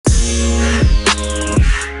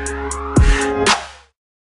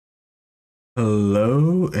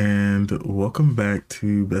Hello and welcome back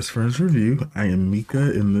to Best Friends Review. I am Mika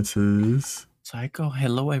and this is Psycho.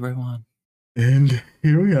 Hello, everyone. and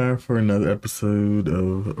here we are for another episode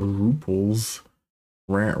of RuPaul's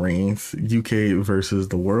Rant Reigns UK versus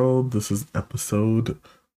the world. This is episode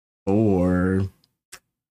 4.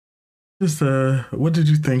 Just what did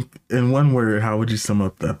you think in one word? How would you sum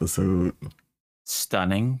up the episode?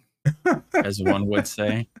 Stunning, as one would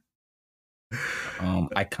say.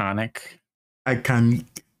 Iconic. Iconic.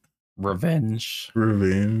 Revenge.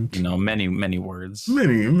 Revenge. Many words.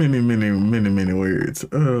 Many words.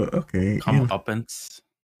 Okay. Comeuppance.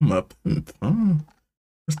 Comeuppance. Oh,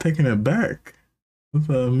 just taking it back with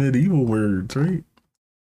medieval words, right?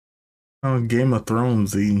 Oh, Game of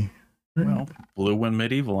Thronesy. Right? Well, blue and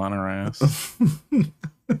medieval on our ass.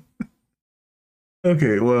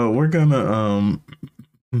 Okay, well, we're gonna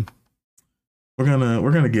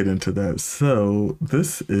get into that. So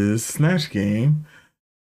this is Snatch Game.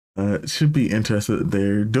 Should be interested.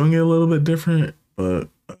 They're doing it a little bit different, but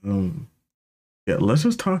yeah, let's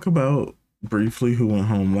just talk about briefly who went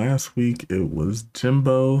home last week. It was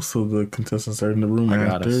Jimbo, so the contestants are in the room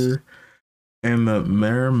after. And the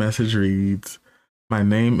mirror message reads, "My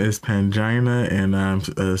name is Pangina and I'm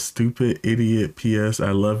a stupid idiot. P.S.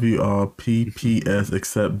 I love you all. P.P.S.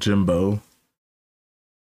 except Jimbo."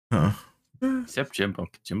 Huh. Except Jimbo.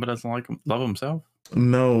 Jimbo doesn't love himself?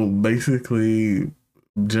 No, basically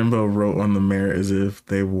Jimbo wrote on the mirror as if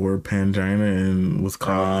they wore Pangina and was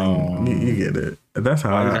calling. You get it. That's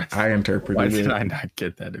how I interpreted it. Why did I not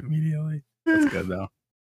get that immediately? That's good though.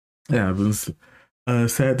 Yeah, it was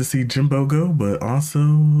sad to see Jimbo go, but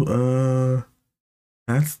also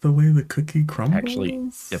that's the way the cookie crumbles. Actually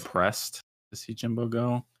depressed to see Jimbo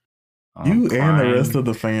go. You crying, and the rest of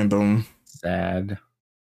the fandom. Sad.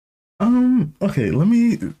 Okay.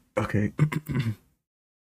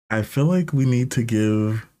 I feel like we need to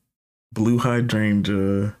give Blue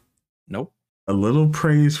Hydrangea a little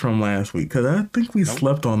praise from last week, because I think we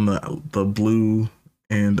slept on the blue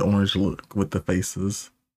and orange look with the faces.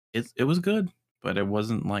 It was good, but it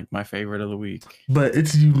wasn't like my favorite of the week. But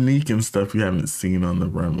it's unique and stuff you haven't seen on the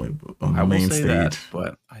runway, on the main stage. That,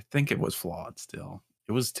 but I think it was flawed still.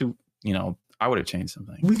 It was too, I would have changed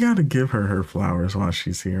something. We got to give her flowers while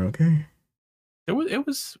she's here, okay? It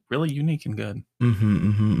was really unique and good.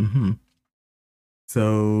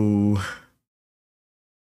 So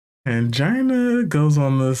Angina goes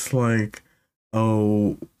on this like,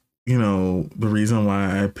 the reason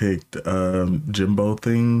why I picked Jimbo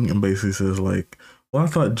thing, and basically says like, well, I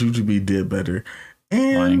thought Jujubee did better.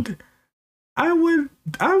 And I would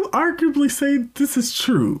arguably say this is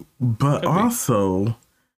true, but also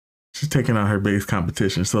she's taking out her base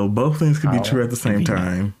competition. So both things could be true at the same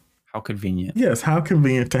time. How convenient. Yes, how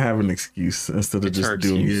convenient to have an excuse instead of just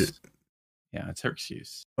doing it. Yeah, it's her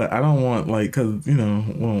excuse. But I don't want, because,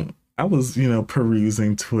 I was,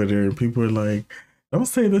 perusing Twitter and people were like, don't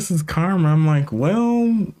say this is karma. I'm like,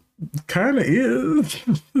 well, kind of is.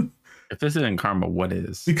 If this isn't karma, what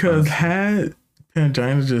is? Because had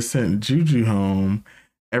Pangina just sent Juju home,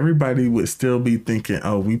 everybody would still be thinking,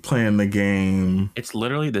 oh, we playing the game. It's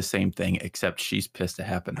literally the same thing, except she's pissed it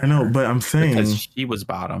happened. I know, but I'm saying, because she was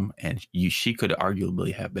bottom and she could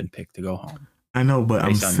arguably have been picked to go home. I know, but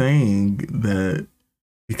I'm saying that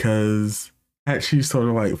because had she sort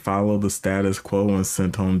of like followed the status quo and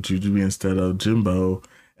sent home Jujubee instead of Jimbo,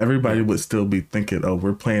 everybody would still be thinking, oh,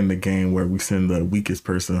 we're playing the game where we send the weakest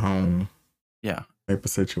person home. Yeah. Type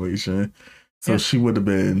of situation. So she would have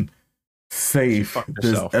been safe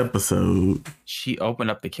this episode. She opened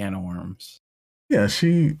up the can of worms. Yeah,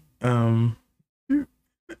 she's and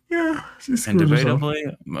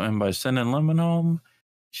debatably, and by sending Lemon home,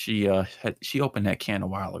 she opened that can a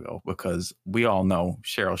while ago, because we all know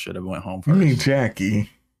Cheryl should have went home first. I mean, Jackie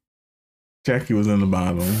was in the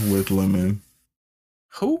bottom with Lemon.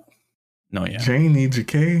 Who? No, yeah. Jane needs a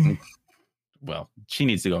K. Well, she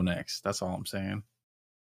needs to go next. That's all I'm saying.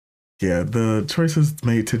 Yeah, the choices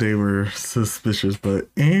made today were suspicious, but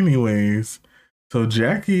anyways, so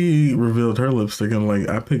Jackie revealed her lipstick and like,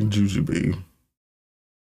 I picked Jujubee.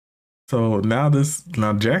 So now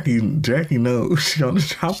Jackie knows she's on the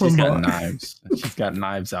chopping block. She's got knives. She's got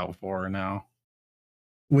knives out for her now.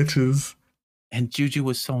 Which is, and Juju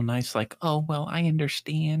was so nice, like, oh well, I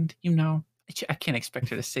understand. I can't expect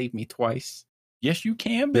her to save me twice. Yes, you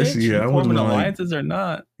can, bitch. Yeah, forming alliances or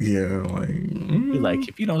not. Yeah, like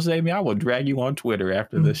if you don't save me, I will drag you on Twitter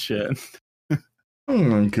after this shit. I'm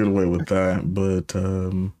gonna get away with that, but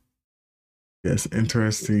yes,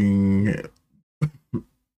 interesting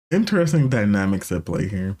dynamics at play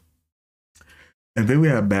here. And then we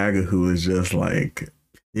have Bagga, who is just like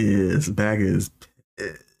is Bag is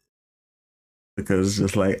pissed because it's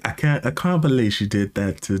just like I can't believe she did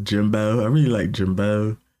that to Jimbo. I really like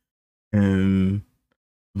Jimbo, and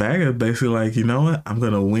Bag is basically like, you know what? I'm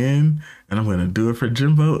gonna win, and I'm gonna do it for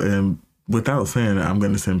Jimbo, and without saying it, I'm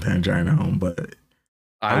gonna send Pangina home. But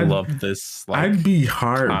I I'd love this I'd like be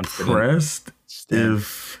hard confident pressed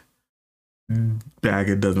stance. if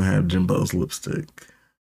Baggett doesn't have Jimbo's lipstick.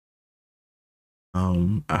 A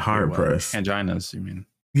Wait, hard what? press. Anginas, you mean?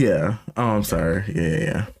 Yeah. Oh, I'm sorry.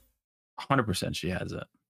 Yeah. 100% she has it.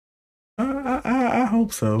 I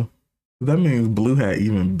hope so. That means Blue had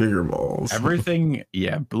even bigger balls. Everything,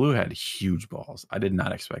 yeah, Blue had huge balls. I did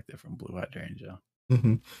not expect it from Blue Hydrangea.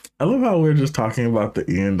 Mm-hmm. I love how we're just talking about the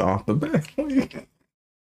end off the bat.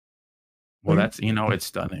 Well, that's, it's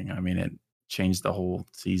stunning. I mean, it changed the whole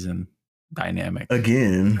season dynamic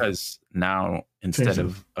Again. because now instead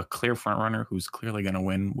of a clear front runner who's clearly going to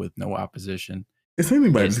win with no opposition, it's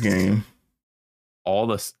anybody's game. All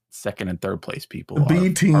the second and third place people the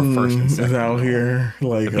B team are first and second is out here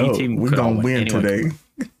like, the B team we're gonna win today.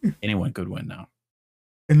 Anyone could win now.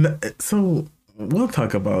 And so we'll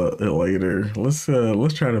talk about it later. Let's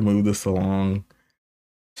try to move this along.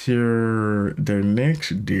 Here, their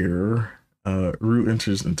next year, Ru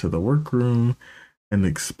enters into the workroom and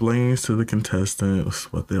explains to the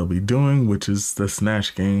contestants what they'll be doing, which is the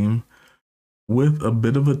Snatch game. With a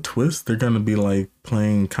bit of a twist, they're gonna be like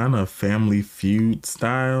playing kind of Family Feud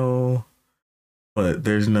style, but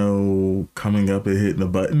there's no coming up and hitting a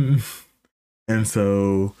button. And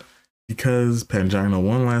so, because Pangina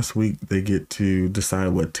won last week, they get to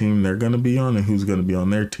decide what team they're gonna be on and who's gonna be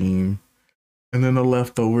on their team. And then the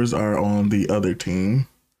leftovers are on the other team.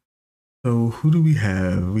 So who do we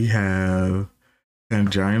have? We have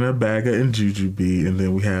Pangina, Baga, and Jujubee, and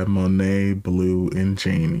then we have Monet, Blue, and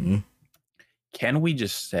Janie. Can we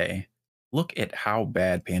just say, look at how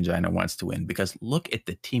bad Pangina wants to win? Because look at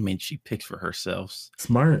the teammates she picks for herself.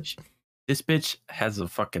 Smart. This bitch has a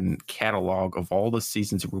fucking catalog of all the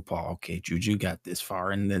seasons of RuPaul. Okay, Juju got this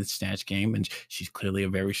far in the Snatch game, and she's clearly a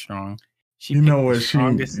very strong. You know where she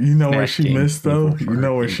missed though? You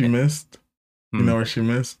know where she missed? You know where she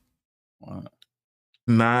missed? What?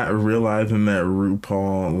 Not realizing that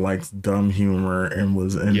RuPaul likes dumb humor and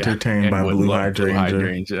was entertained by Blue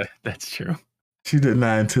Hydrangea. That's true. She did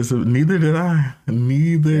not anticipate. Neither did I.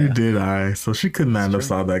 Did I. So she could not have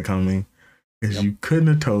saw that coming. Because you couldn't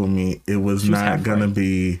have told me it was not going to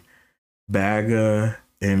be Baga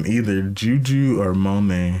and either Juju or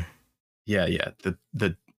Monet. Yeah.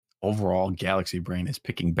 The overall Galaxy brain is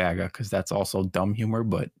picking Baga because that's also dumb humor,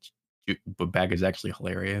 but Baga is actually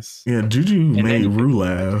hilarious. Yeah, Juju made Ru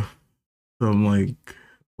laugh. So I'm like,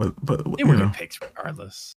 but they were good picks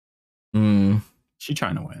regardless. She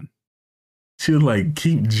trying to win. She was like,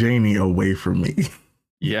 keep Janie away from me.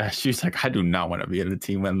 Yeah, she's like, I do not want to be in the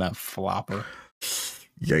team in that flopper.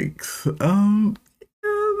 Yikes. You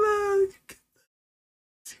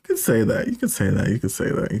could say that. You could say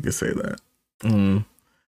that.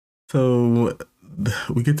 So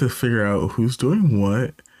we get to figure out who's doing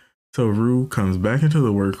what. So Ru comes back into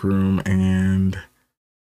the workroom and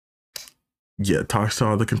talks to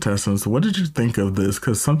all the contestants. What did you think of this?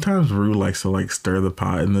 Because sometimes Ru likes to like stir the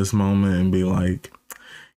pot in this moment and be like,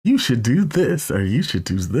 you should do this, or you should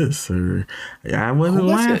do this, or I wasn't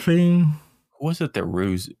laughing. Who was it that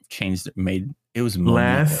Ru's made? It was Monique,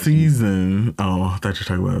 last season. Oh, I thought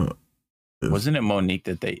you were talking about. Wasn't it Monique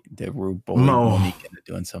that Ru bullied Monique into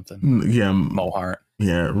doing something? Yeah, Mohart.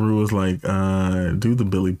 Yeah, Ru was like, do the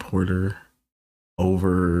Billy Porter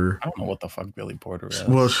over. I don't know what the fuck Billy Porter is.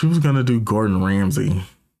 Well, she was gonna do Gordon Ramsay.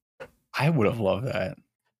 I would have loved that.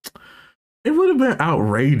 It would have been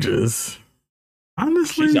outrageous.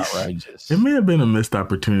 Honestly, she's outrageous. It may have been a missed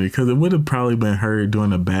opportunity because it would have probably been her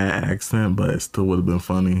doing a bad accent, but it still would have been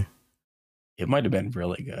funny. It might have been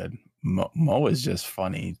really good. Mo is just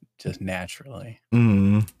funny, just naturally.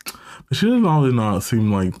 But she doesn't always not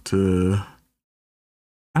seem like to.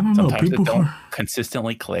 I don't know. People don't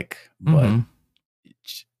consistently click, but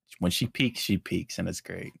when she peaks, and it's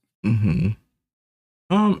great.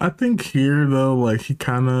 I think here though, like he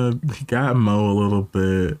got Mo a little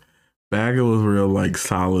bit. Baga was real like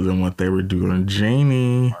solid in what they were doing.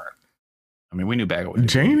 Janie, I mean, we knew Baga would.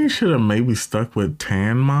 Janie should have maybe stuck with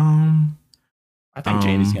Tan Mom. I think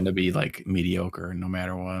Janie's gonna be like mediocre no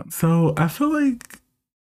matter what. So I feel like,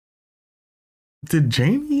 did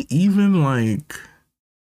Janie even like?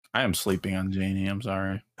 I am sleeping on Janie. I'm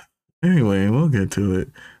sorry. Anyway, we'll get to it.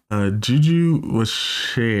 Juju was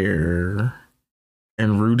Cher,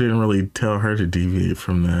 and Ru didn't really tell her to deviate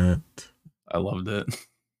from that. I loved it.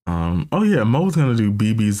 Oh yeah, Mo was gonna do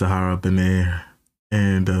BB Zahara Benair.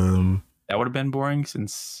 And That would have been boring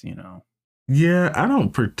since, yeah, I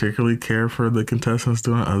don't particularly care for the contestants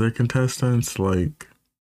doing other contestants. Like,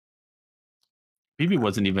 BB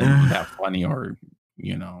wasn't even eh, that funny or,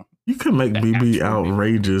 you could make the BB actual BB.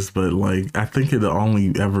 outrageous, but like, I think it'll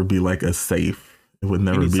only ever be like a safe. It would You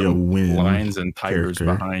never need be a some win lions and tigers character.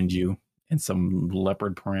 behind you and some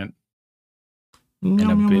leopard print and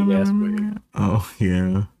Meow, a meow, meow, big meow, ass meow, wig. meow. Oh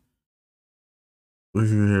yeah, look at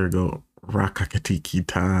there go Rakakatiki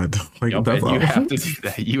Todd. Like Yep, that's and you all. have to do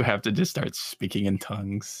that. You have to just start speaking in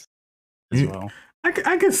tongues as You- well. I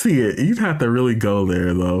can see it. You'd have to really go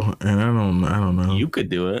there though, and I don't know. You could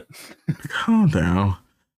do it. Calm down.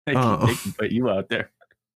 They can put you out there.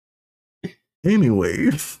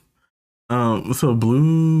 Anyways, so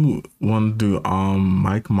Blue wanted to do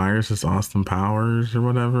Mike Myers as Austin Powers or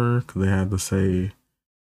whatever because they had to say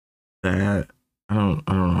that. I don't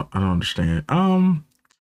know. I don't understand.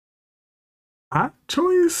 Odd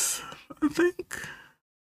choice, I think,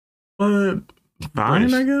 but fine,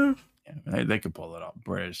 British. I guess. Yeah, they could pull it off.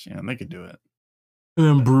 British, they could do it. And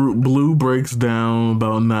then Blue breaks down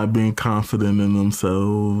about not being confident in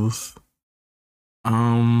themselves.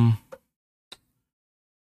 Um,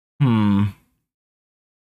 hmm.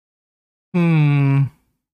 Hmm.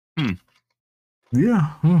 Hmm. Yeah.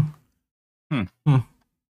 Hmm. Hmm. Hmm.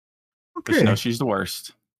 But you Okay. know, she's the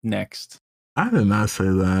worst. Next. I did not say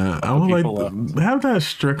that. I Couple would like people left. to have that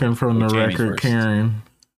stricken from the Janie's record, worst. Karen.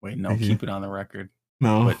 Wait, no, Thank you. keep it on the record.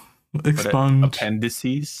 No. Put Expunge.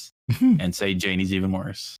 appendices and say Janie's even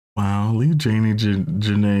worse. Wow, leave Janie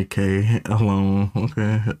Janae K alone.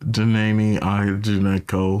 Okay. Janani I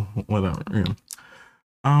Janeko. Whatever. Yeah.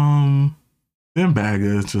 Then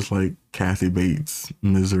Bagga is just like Kathy Bates,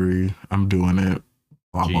 misery. I'm doing it.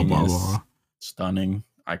 Blah Genius, blah blah stunning,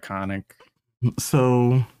 iconic. blah.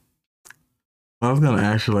 So I was gonna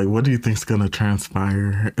ask you, like, what do you think's gonna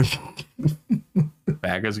transpire?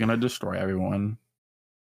 Bagga's gonna destroy everyone.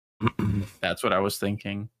 That's what I was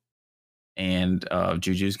thinking. And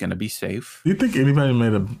Juju's gonna be safe. Do you think anybody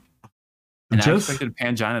made a? And I expected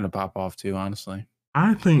Pangina to pop off too, honestly.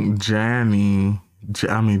 I think Jackie.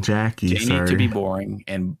 Janie to be boring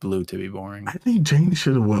and Blue to be boring. I think Janie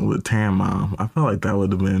should have went with Tan Mom. I feel like that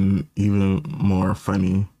would have been even more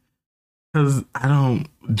funny. Because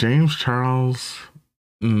James Charles.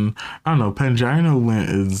 I don't know. Pangina went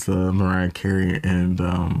as Mariah Carey and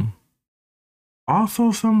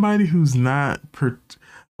also somebody who's not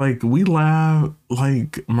like we laugh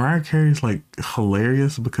like Mariah Carey's like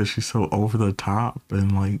hilarious because she's so over the top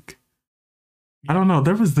and like I don't know.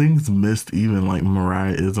 There was things missed, even like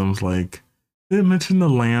Mariah isms. Like didn't mention the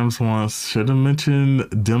lambs once. Should have mentioned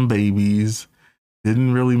them babies.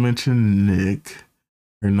 Didn't really mention Nick.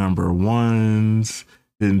 Her number ones.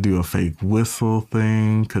 Didn't do a fake whistle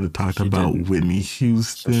thing. Could have talked about Whitney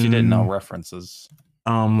Houston. So she didn't know references.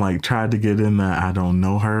 Like tried to get in that I don't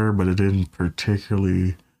know her, but it didn't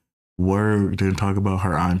particularly work. Didn't talk about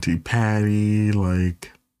her auntie Patty.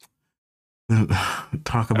 Like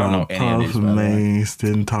talk about Puff Mace.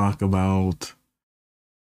 Didn't talk about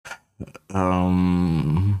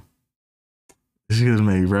she could have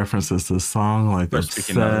made references to a song like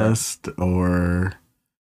Obsessed or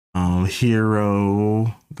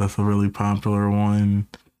Hero. That's a really popular one.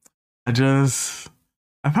 I feel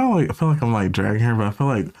like I'm like dragging her, but I feel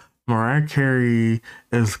like Mariah Carey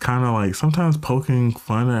is kind of like sometimes poking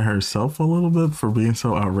fun at herself a little bit for being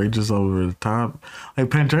so outrageous over the top. Like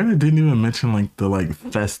Pangina didn't even mention like the like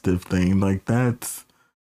festive thing. Like that's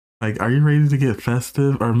like, are you ready to get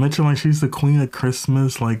festive? Or mention like she's the queen of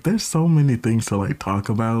Christmas. Like there's so many things to like talk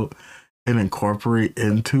about and incorporate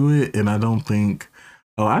into it. And I don't think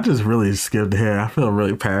I just really skipped ahead. I feel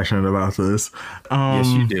really passionate about this. Yes,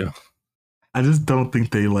 you do. I just don't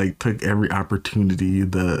think they like took every opportunity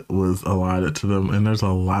that was allotted to them, and there's a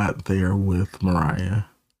lot there with Mariah.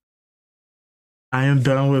 I am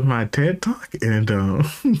done with my TED Talk, and I'm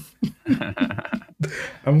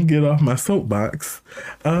gonna get off my soapbox.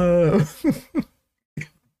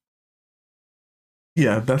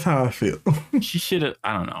 Yeah, that's how I feel. She should have.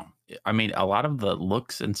 I don't know. I mean, a lot of the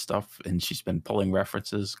looks and stuff, and she's been pulling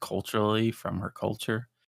references culturally from her culture.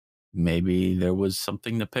 Maybe there was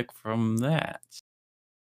something to pick from that.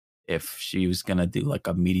 If she was gonna do like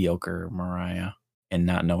a mediocre Mariah and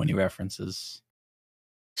not know any references.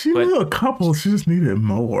 She knew a couple, she just needed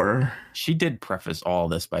more. She did preface all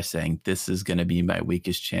this by saying, this is gonna be my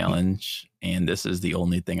weakest challenge, and this is the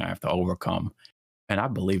only thing I have to overcome. And I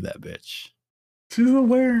believe that bitch. She's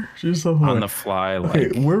aware. She's so aware. On the fly, okay,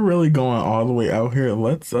 we're really going all the way out here.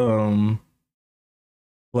 Let's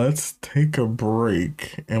let's take a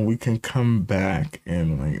break and we can come back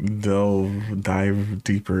and like dive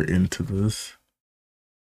deeper into this.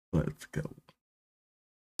 Let's go.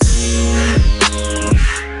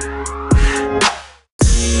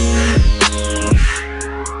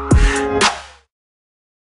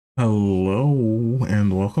 Hello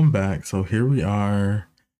and welcome back. So here we are,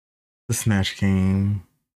 the Snatch game,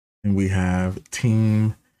 and we have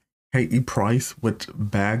Team Katie Price with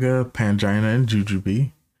Baga, Pangina, and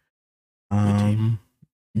Jujubee.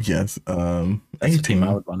 Yes, That's the team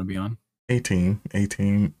I would want to be on. A team.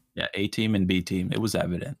 Yeah, A team and B team. It was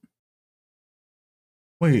evident.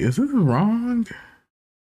 Wait, is this wrong?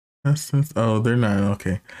 Oh, they're not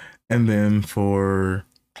okay. And then for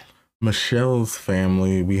Michelle's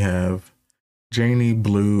family, we have Janie,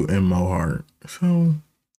 Blue, and Mohart. So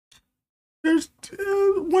there's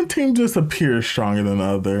one team just appears stronger than the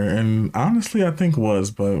other, and honestly, I think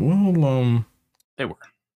was, but we'll They were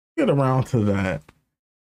get around to that.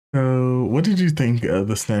 So, what did you think of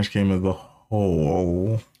the Snatch game as a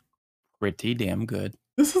whole? pretty damn good.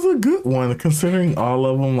 This is a good one, considering all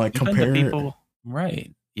of them. Like Even compared, the people,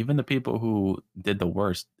 right? Even the people who did the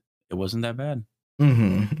worst, it wasn't that bad.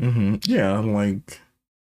 Yeah, like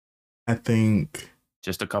I think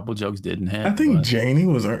just a couple jokes didn't hit. I think Janie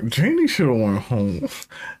should have went home.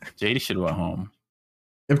 JD should have went home.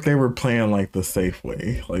 If they were playing like the safe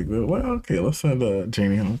way, like, well, okay, let's send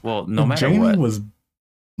Janie home. Well, no matter Janie what, was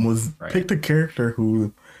right. Picked a character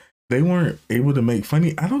who they weren't able to make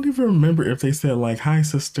funny. I don't even remember if they said like "Hi,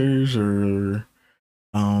 sisters" or.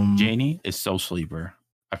 Janie is so sleeper.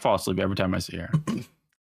 I fall asleep every time I see her.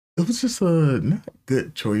 It was just a not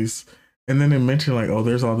good choice. And then they mentioned like, oh,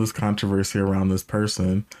 there's all this controversy around this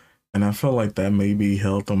person, and I felt like that maybe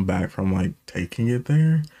held them back from like taking it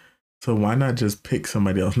there. So why not just pick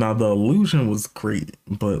somebody else? Now the illusion was great,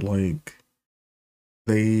 but like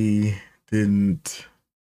they didn't.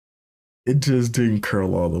 It just didn't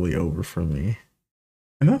curl all the way over for me.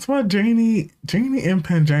 And that's why Janie and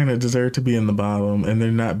Pangina deserve to be in the bottom, and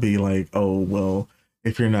they're not be like, oh, well,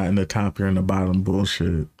 if you're not in the top, you're in the bottom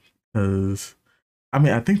bullshit. Because, I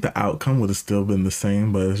mean, I think the outcome would have still been the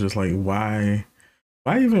same, but it's just like, why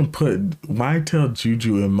tell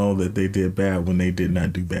Juju and Mo that they did bad when they did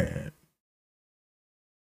not do bad?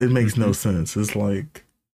 It makes no sense. It's like,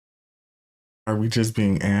 are we just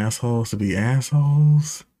being assholes to be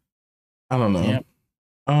assholes? I don't know.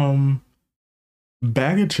 Yep.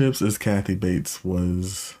 Bag of Chips as Kathy Bates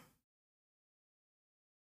was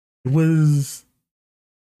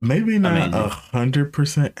maybe not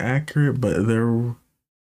 100% accurate, but there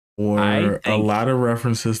were a lot of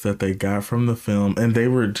references that they got from the film, and they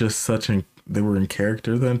were just they were in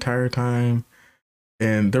character the entire time.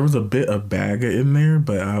 And there was a bit of Baga in there,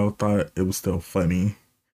 but I thought it was still funny.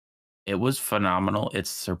 It was phenomenal. It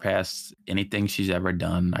surpassed anything she's ever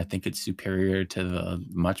done. I think it's superior to the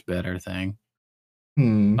Much Better thing.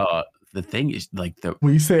 The thing is, like,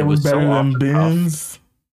 you say it was better than Ben's?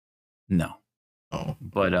 No. Oh,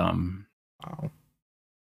 but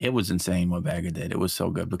it was insane what Baga did. It was so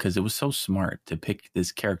good because it was so smart to pick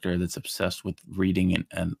this character that's obsessed with reading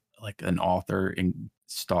and like an author and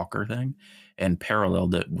stalker thing, and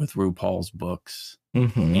paralleled it with RuPaul's books,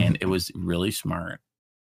 and it was really smart.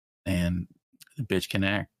 And the bitch can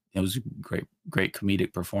act. It was a great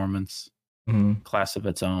comedic performance, class of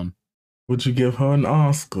its own. Would you give her an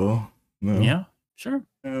Oscar? No. Yeah, sure.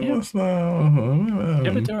 Give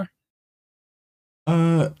it to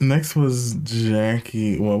her. Next was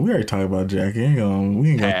Jackie. Well, we already talked about Jackie.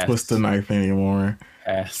 We ain't gonna twist the knife anymore.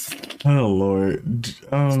 Pass. Oh Lord.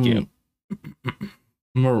 Skip.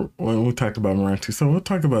 We talked about Mariah too, so we'll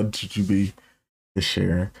talk about Jujubee this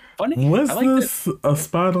share. Funny. Was this a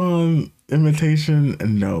spot on imitation?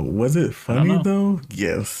 No. Was it funny though?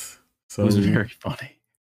 Yes. So it was very funny.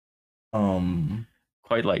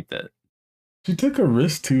 Quite like that. She took a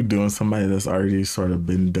risk too, doing somebody that's already sort of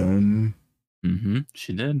been done.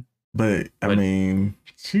 She did. But I mean,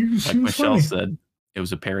 she like was Michelle funny. said, it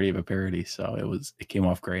was a parody of a parody, so it came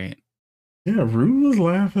off great. Yeah, Ru was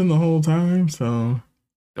laughing the whole time, so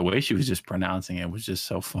the way she was just pronouncing it was just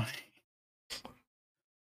so funny.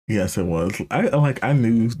 Yes, it was. I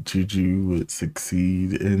knew Juju would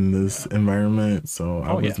succeed in this environment, so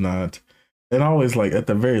I was not. And always like at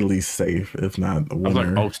the very least safe, if not a winner.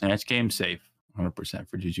 I was like, Snatch game safe, 100%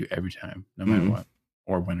 for Juju every time, no matter what,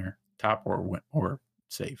 or winner, top or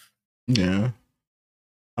safe. Yeah.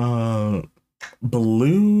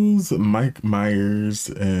 Blues, Mike Myers,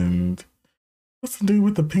 and what's the dude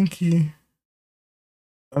with the pinky?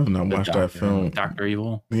 I've not watched that film. Dr.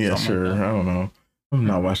 Evil. Yeah, sure. Like I don't know. I've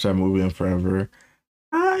not watched that movie in forever.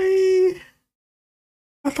 I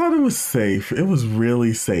I thought it was safe. It was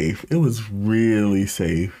really safe. It was really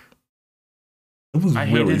safe. It was I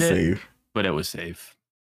really hated it, safe. but it was safe.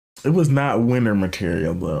 It was not winner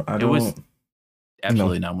material though. I It was don't. No,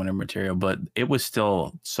 absolutely not winter material, but it was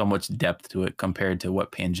still so much depth to it compared to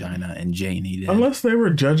what Pangina and Janie did. unless they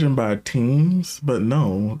were judging by teams, but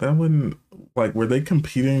no, that wouldn't. Like, were they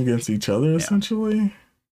competing against each other Yeah. essentially?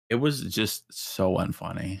 It was just so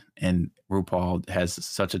unfunny, and RuPaul has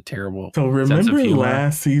such a terrible So sense of remember humor.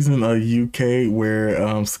 last season of UK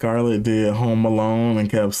where Scarlett did Home Alone and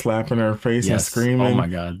kept slapping her face and Yes. Oh my screaming?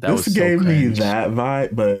 god, that This was so gave me cringe. that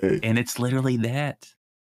vibe, but And it's literally that.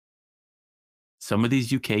 Some of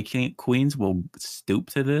these UK queens will stoop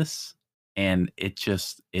to this, and it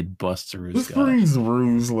busts Rue's this gut. brings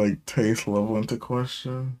Rue's like taste level into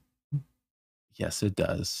question. Yes, it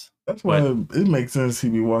does. That's why But it makes sense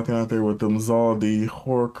he'd be walking out there with them Zaldi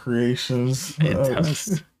horror creations. it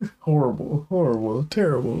does. Horrible, horrible,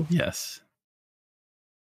 terrible. Yes.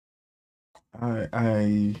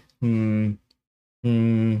 I hmm.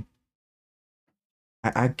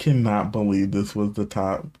 I cannot believe this was the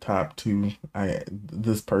top two.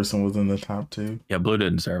 This person was in the top two. Yeah, Blue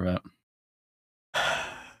didn't deserve it.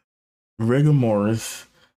 Rigor Morris.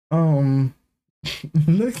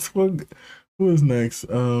 Next one. Who is next?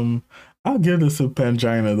 I'll give this to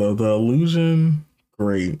Pangina though. The illusion,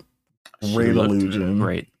 great, She great looked illusion,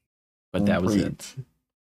 great, but that was it. great,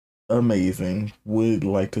 amazing. Would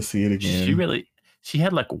like to see it again. She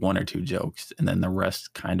had like one or two jokes, and then the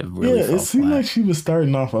rest kind of really Yeah, it fell seemed flat. like she was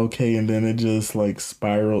starting off okay, and then it just like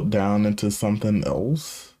spiraled down into something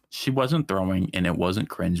else. She wasn't throwing, and it wasn't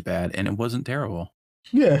cringe bad, and it wasn't terrible.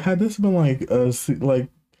 Yeah, had this been like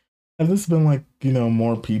had this been like,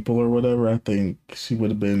 more people or whatever, I think she would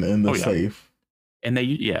have been in the Oh yeah, safe. and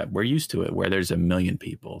we're used to it where there's a million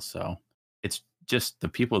people, so it's just the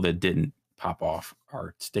people that didn't pop off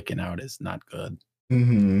are sticking out as not good,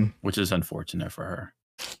 which is unfortunate for her.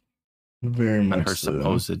 Very On much her so.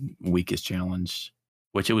 supposed weakest challenge,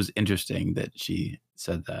 which it was interesting that she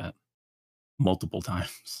said that multiple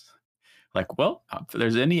times. Like, well, if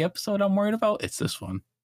there's any episode I'm worried about, it's this one.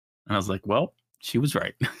 And I was like, well, she was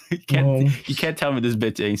right. You can't tell me this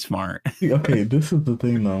bitch ain't smart. Okay, this is the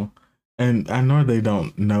thing though. And I know they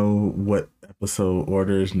don't know what episode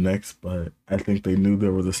order is next, but I think they knew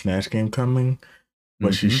there was a Snatch game coming.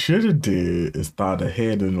 What she should have did is thought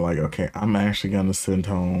ahead and like, okay, I'm actually gonna send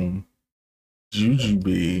home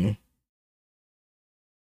Jujubee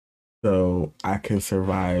so I can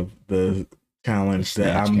survive the challenge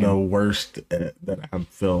that I'm the worst at, that I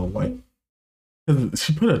feel like. Because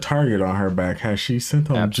she put a target on her back. Had she sent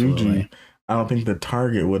home Juju, I don't think the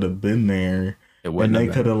target would have been there. And they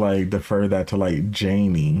could have like deferred that to like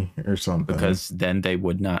Janie or something. Because then they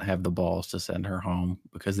would not have the balls to send her home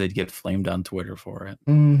because they'd get flamed on Twitter for it.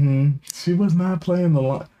 She was not playing the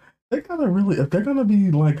line. They gotta really, if they're gonna be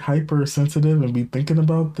like hypersensitive and be thinking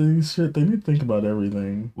about these shit, they need to think about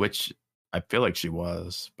everything. Which I feel like she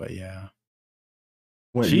was, but yeah.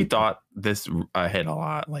 She thought this hit a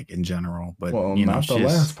lot, like in general, but not the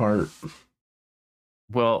last part.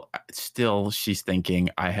 Well, still, she's thinking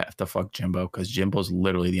I have to fuck Jimbo because Jimbo's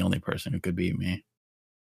literally the only person who could beat me.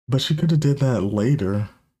 But she could have did that later.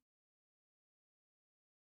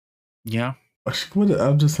 Yeah,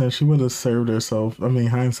 I'm just saying she would have served herself. I mean,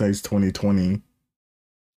 hindsight's 2020.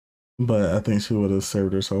 But I think she would have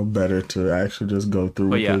served herself better to actually just go through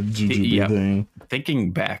with the Jujubee thing. Thinking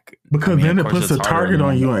back, because then it puts a target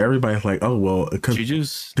on you, and everybody's like, "Oh well," because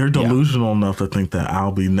they're delusional enough to think that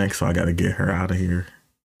I'll be next, so I got to get her out of here.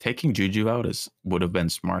 Taking Juju out would have been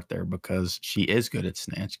smart there because she is good at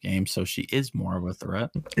Snatch games, so she is more of a threat.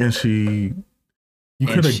 And you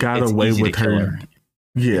could have got away with her.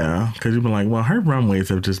 Yeah, because you've been like, well, her runways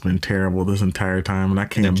have just been terrible this entire time, and I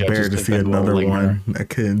can't bear to see another one. I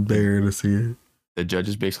couldn't bear to see it. The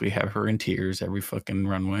judges basically have her in tears every fucking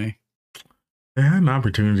runway. They had an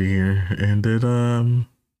opportunity here, and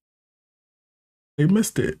they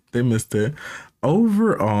missed it. They missed it.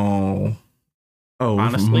 Overall,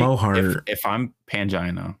 honestly, Mohart. If I'm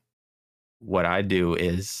Pangina, what I do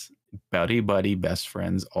is buddy best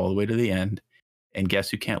friends all the way to the end, and guess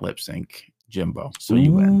who can't lip sync? Jimbo. So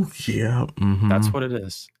you win. Yeah. That's what it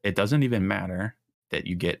is. It doesn't even matter that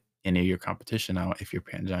you get any of your competition out if you're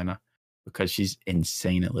Pangina, because she's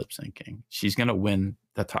insane at lip syncing. She's gonna win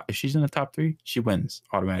the top. If she's in the top 3, she wins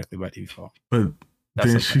automatically by default. But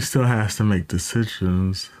then she still has to make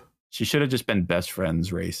decisions. She should have just been best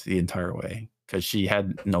friends race the entire way because she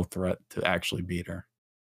had no threat to actually beat her.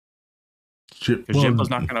 Because Jimbo's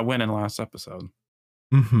not gonna win in the last episode.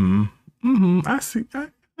 I see.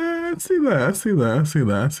 I see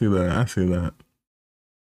that.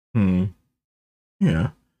 Hmm. Yeah.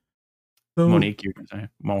 So Monique, you can say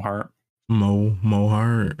Mohart.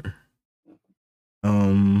 Mohart.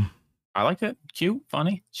 Um. I liked it. Cute,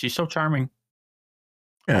 funny. She's so charming.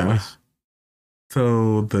 Yeah. Always.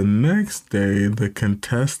 So the next day, the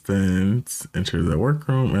contestants enter the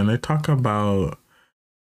workroom and they talk about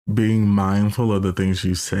being mindful of the things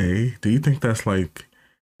you say. Do you think that's like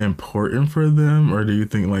important for them, or do you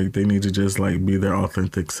think like they need to just like be their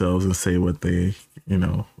authentic selves and say what they,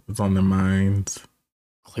 is on their minds?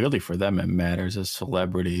 Clearly, for them, it matters as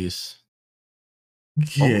celebrities.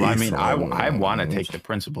 Oh, I Yeah, mean, I want to so take the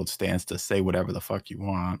principled stance to say whatever the fuck you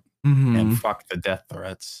want and mm-hmm. fuck the death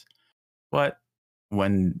threats. But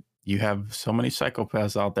when you have so many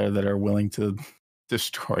psychopaths out there that are willing to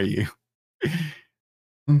destroy you,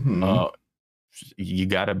 Mm-hmm. uh, you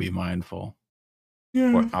got to be mindful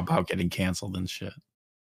Yeah. about getting canceled and shit.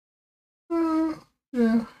 Uh,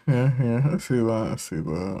 yeah. I see that. I see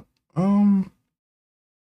that. Um,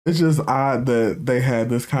 it's just odd that they had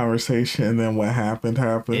this conversation and then what happened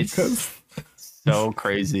happened because It's so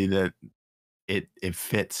crazy that it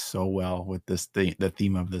fits so well with the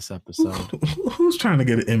theme of this episode. who's trying to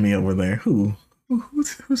get an Emmy over there?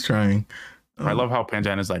 Who's trying? I love how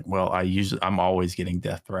Pangina's like, well, I'm always getting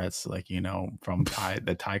death threats, like, from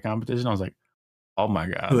the Thai competition. I was like, oh my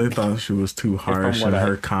God. They thought she was too harsh and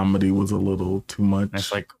her comedy was a little too much. And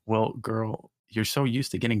it's like, well, girl, you're so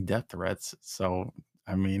used to getting death threats. So,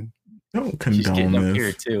 I mean, don't she's getting condone them this.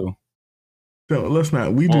 here too. No, let's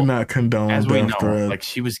not. We do not condone as we death know, threats. like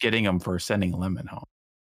she was getting them for sending Lemon home.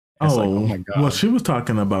 Oh, like, oh my God. Well, she was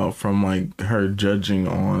talking about from like her judging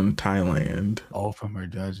on Thailand. Oh, from her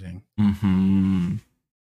judging. Mm-hmm.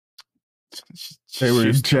 They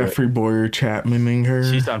were Jeffrey Boyer Chapmaning her.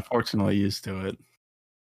 She's unfortunately used to it.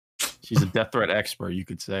 She's a death threat expert, you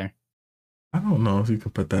could say. I don't know if you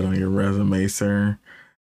could put that on your resume, sir.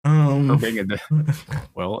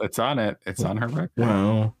 Well, it's on it. It's on her record.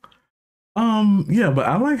 Wow. Yeah, but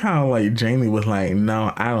I like how like Janie was like,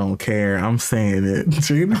 "No, I don't care. I'm saying it."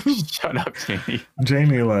 Janie, shut up, Janie.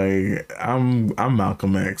 Janie, like, I'm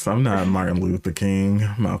Malcolm X. I'm not Martin Luther King.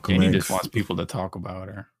 Malcolm Janie X just wants people to talk about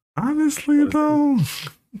her. Honestly, though,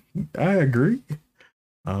 I agree.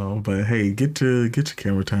 But hey, get your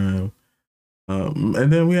camera time.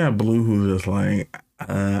 And then we have Blue, who's just like,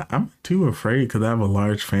 I'm too afraid because I have a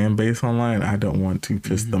large fan base online. I don't want to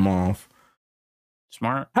piss them off.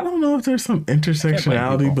 Smart. I don't know if there's some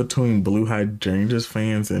intersectionality between Blue Hydrangea's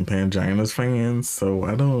fans and Pangina's fans, so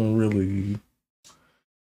I don't really.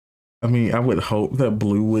 I mean, I would hope that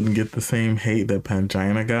Blue wouldn't get the same hate that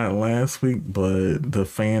Pangina got last week, but the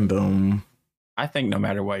fandom. I think no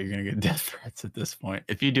matter what, you're gonna get death threats at this point.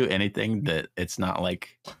 If you do anything that it's not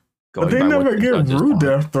like. But they never get Rue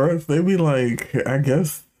death threats. They be like, I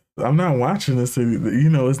guess I'm not watching this.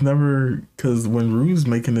 It's never because when Rue's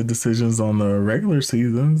making the decisions on the regular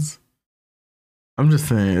seasons, I'm just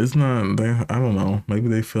saying it's not. I don't know. Maybe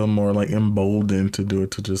they feel more like emboldened to do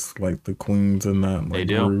it to just like the queens and not like they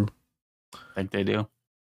do. Rue. I think they do.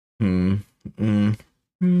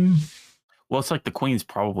 Well, it's like the queens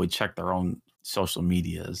probably check their own social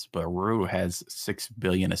medias, but Rue has 6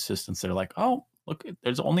 billion assistants that are like, oh, look,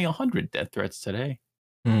 there's only 100 death threats today.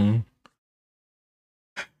 We'll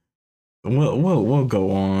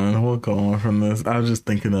go on. We'll go on from this. I was just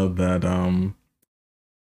thinking of that.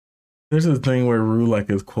 There's this thing where Rue like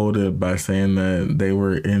is quoted by saying that they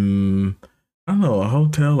were in, I don't know, a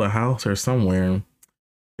hotel, a house, or somewhere,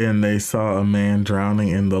 and they saw a man drowning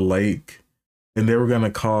in the lake, and they were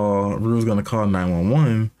gonna call. Rue was gonna call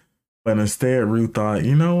 911, but instead Rue thought,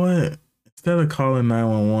 you know what? Instead of calling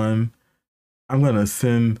 911, I'm gonna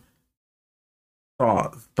send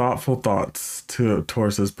thoughtful thoughts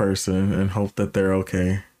towards this person and hope that they're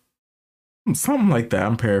okay. Something like that.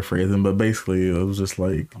 I'm paraphrasing, but basically it was just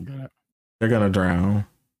like they're gonna drown.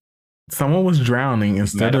 Someone was drowning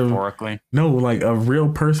instead of like a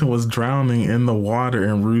real person was drowning in the water,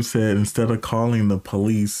 and Rue said instead of calling the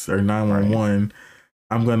police or 911,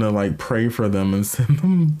 I'm gonna like pray for them and send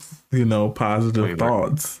them, positive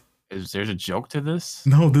thoughts. Is there a joke to this?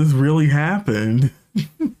 No, this really happened.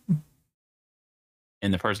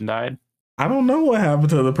 And the person died? I don't know what happened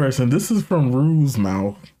to the person. This is from Rue's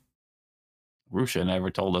mouth. Rusha never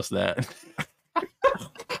told us that.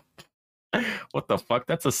 What the fuck?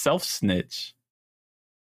 That's a self-snitch.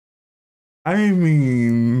 I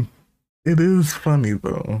mean, it is funny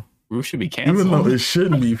though. Rue should be canceled. Even though it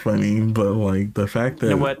shouldn't be funny, but like the fact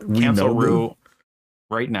that cancel Rue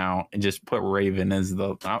right now and just put Raven as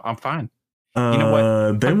the. I'm fine. You know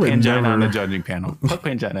what? They would Pangina on the judging panel. Put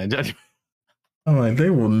Pangina on the judging. I'm like, they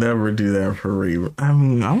will never do that for Raven. I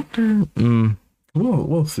mean, I wonder.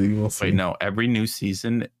 We'll see. We'll see. Wait, no, every new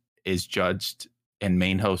season is judged and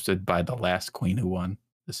main hosted by the last queen who won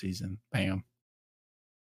the season. Bam.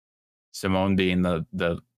 Simone being the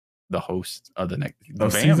host of the next.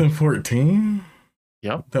 Of Bam. season 14?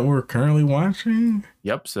 Yep. That we're currently watching?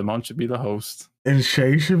 Yep. Simone should be the host. And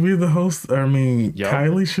Shay should be the host? I mean, Yep.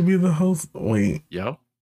 Kylie should be the host? Wait. Yep.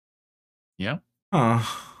 Yep.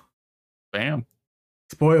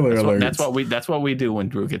 Spoiler Bam. alert. That's what we do when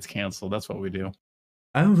Drew gets canceled. That's what we do.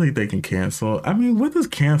 I don't think they can cancel. I mean, what is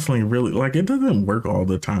canceling really? Like, it doesn't work all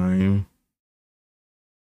the time.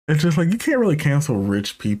 It's just like you can't really cancel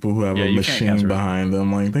rich people who have a machine behind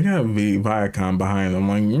them. Like, they got Viacom behind them.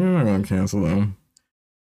 Like, you're not gonna cancel them.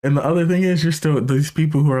 And the other thing is, you're still these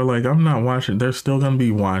people who are like, I'm not watching. They're still gonna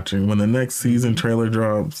be watching when the next season trailer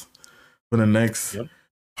drops. When the next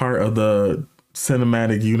part of the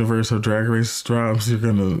cinematic universe of Drag Race drops, you're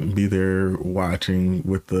gonna be there watching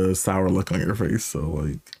with the sour look on your face. So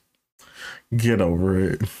like, get over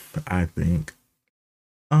it, I think.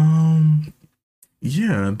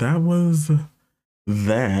 Yeah, that was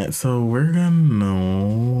that. So we're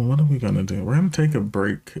gonna what are we gonna do? We're gonna take a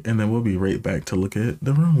break and then we'll be right back to look at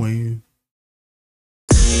the runway.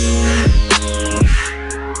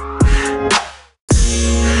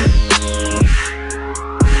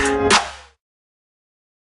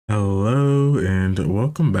 Hello and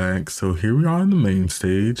welcome back. So here we are on the main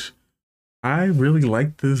stage. I really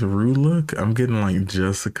like this Ru look. I'm getting like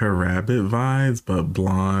Jessica Rabbit vibes, but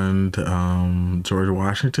blonde George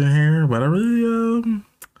Washington hair. But a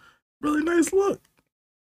really nice look.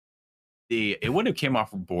 It would have came off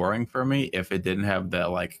boring for me if it didn't have that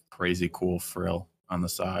like crazy cool frill on the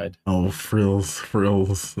side. Oh, frills.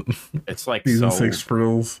 It's like season 6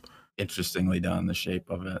 frills. Interestingly done, the shape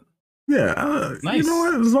of it. Yeah, nice. You know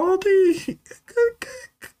what, Zaldi,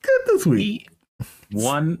 good this week.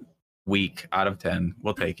 1 week out of 10,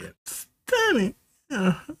 we'll take it. Stunning.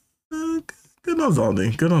 Yeah, good on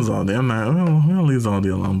Zaldi. Good on Zaldi. I'm gonna leave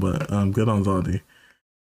Zaldi alone, but good on Zaldi.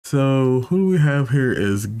 So who we have here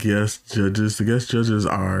is guest judges. The guest judges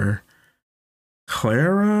are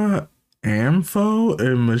Clara Amfo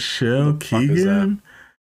and Michelle Keegan.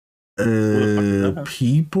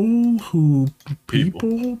 People who.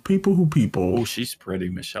 Oh, she's pretty.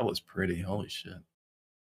 Michelle is pretty. Holy shit.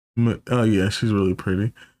 Oh yeah, she's really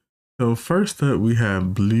pretty. So first up, we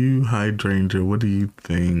have Blue Hydrangea. What do you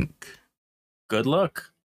think? Good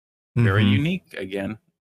look. Very unique again.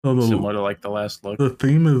 So similar to like the last look. The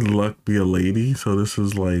theme is Luck Be a Lady. So this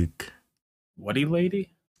is like. Whatty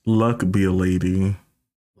lady? Luck Be a Lady.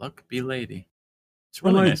 Luck Be Lady. It's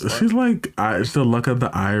really nice. She's like it's the luck of the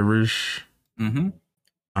Irish.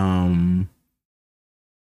 On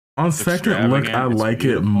second look, I like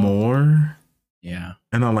it more. Yeah.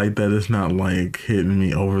 And I like that it's not like hitting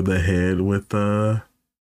me over the head with the.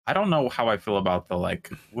 I don't know how I feel about the like,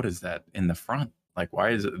 what is that in the front? Like,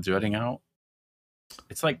 why is it jutting out?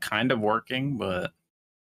 It's like kind of working, but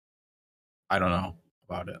I don't know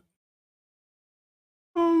about it.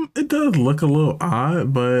 It does look a little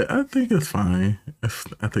odd, but I think it's fine.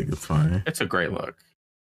 I think it's fine. It's a great look.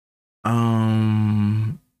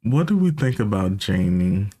 What do we think about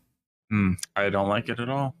Jamie? I don't like it at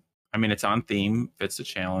all. I mean, it's on theme, fits the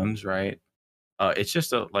challenge, right? It's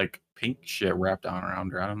just a like pink shit wrapped on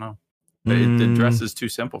around her. I don't know. The dress is too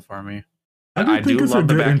simple for me. I do it's love a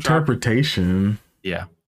good interpretation. Yeah,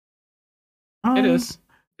 it is.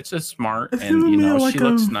 It's just smart, and you know, like she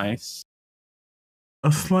looks nice.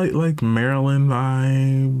 A slight like Marilyn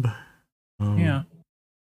vibe. Yeah.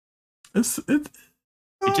 It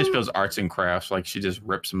just feels arts and crafts. Like she just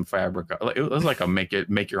ripped some fabric. It was like a make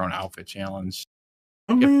your own outfit challenge.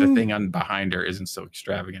 If the thing on behind her isn't so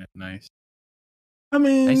extravagant and nice. I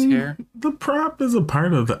mean, nice hair. The prop is a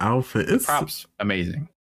part of the outfit. The prop's amazing.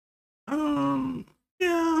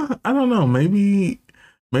 Yeah, I don't know. Maybe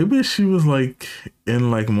she was like in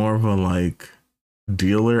like more of a like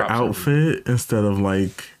dealer outfit instead of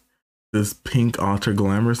like this pink ultra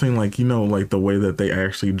glamorous thing, like, you know, like the way that they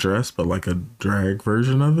actually dress, but like a drag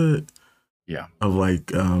version of it. Yeah. Of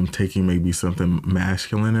like taking maybe something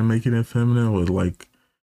masculine and making it feminine with like,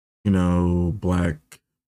 you know, black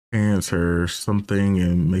pants or something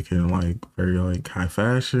and making it like very like high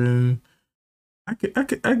fashion. I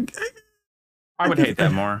would hate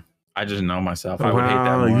that more. I just know myself. I would hate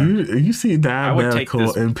that more. You see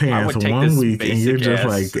diabetical in pants 1 week and you're just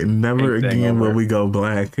like, never again will we go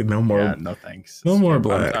black. No more. Yeah, no thanks. No more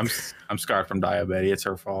black. I'm scarred from diabetes. It's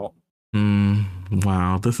her fault.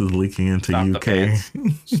 Wow, this is leaking into UK.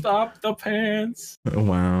 Stop the pants.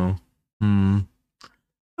 Wow.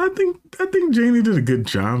 I think Janie did a good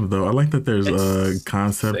job though. I like that there's a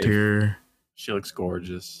concept here. She looks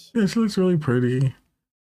gorgeous. Yeah, she looks really pretty.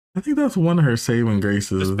 I think that's one of her saving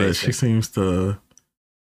graces, Just that she basic. seems to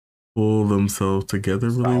pull themselves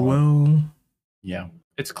together really Solid. well. Yeah,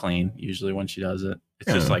 it's clean usually when she does it.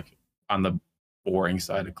 It's just Yeah. like on the boring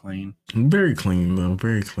side of clean. Very clean though,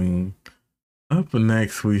 very clean. Up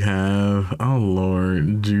next we have, oh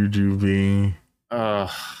Lord, Jujubee.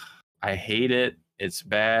 I hate it. It's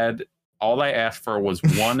bad. All I asked for was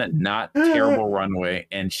one not terrible runway,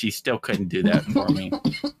 and she still couldn't do that for me.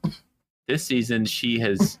 This season, she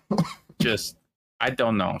has just, I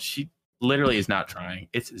don't know. She literally is not trying.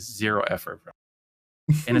 It's zero effort.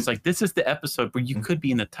 And it's like, this is the episode where you could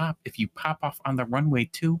be in the top. If you pop off on the runway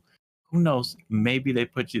too, who knows? Maybe they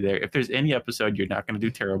put you there. If there's any episode you're not going to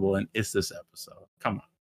do terrible in, it's this episode. Come on.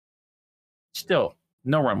 Still,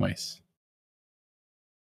 no runways.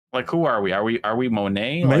 Like, who are we? Are we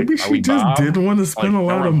Monet? Maybe Like, she are we just Bob? didn't want to spend Like, a no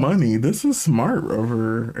lot of runways. money. This is smart of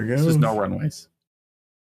her, I guess. This is no runways.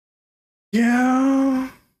 Yeah.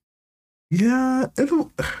 Yeah.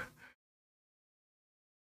 It'll...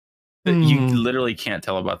 You literally can't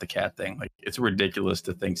tell about the cat thing. Like, it's ridiculous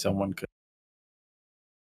to think someone could.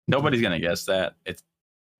 Nobody's going to guess that. It's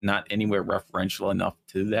not anywhere referential enough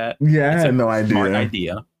to that. Yeah, It's I had no smart idea.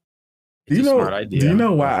 idea. It's a smart idea. Do you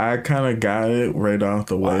know why I kind of got it right off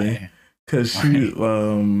the way? Because she,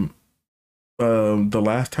 the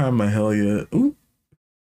last time the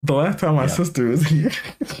last time my sister was here.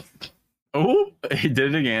 Oh, he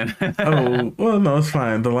did it again. Oh, well, no, it's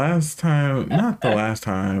fine. Not the last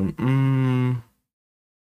time.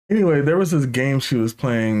 Anyway, there was this game she was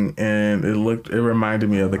playing, and it reminded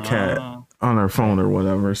me of the cat on her phone or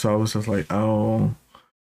whatever. So I was just like, oh,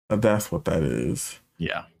 that's what that is.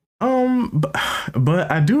 Yeah.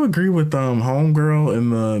 But I do agree with homegirl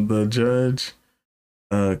and the judge,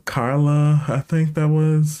 Carla, I think that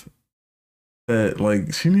was, that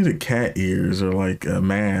like she needed cat ears or like a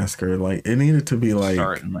mask, or like it needed to be like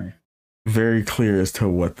certainly very clear as to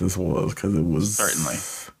what this was, because it was certainly.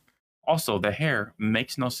 Also, the hair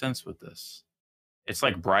makes no sense with this. It's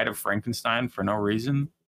like Bride of Frankenstein for no reason.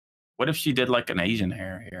 What if she did like an Asian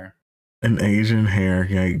hair here? An Asian hair,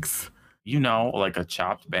 yikes. You know, like a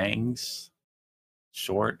chopped bangs,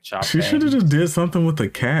 short chopped She should have just did something with the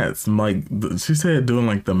cats. Like she said, doing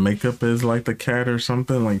like the makeup is like the cat or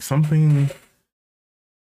something. Like something.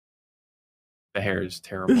 The hair is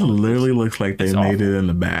terrible. This literally looks like they made it in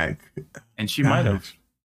the back. And she might have.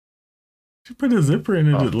 She put a zipper in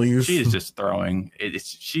it at least. She is just throwing.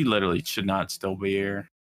 She literally should not still be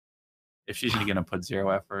here. If she's going to put zero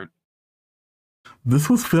effort. This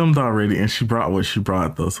was filmed already, and she brought what she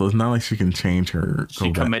brought, though, so it's not like she can change her.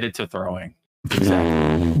 She committed to throwing.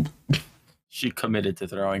 Exactly. She committed to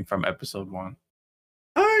throwing from episode 1.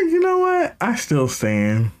 You know what? I still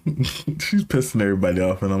stand. She's pissing everybody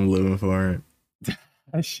off, and I'm living for it.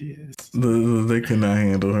 She is. They cannot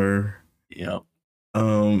handle her. Yep.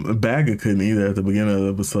 Bagga couldn't either at the beginning of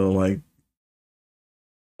the episode. Like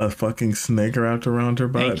a fucking snake wrapped around her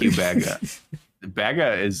body. Thank you, Bagga.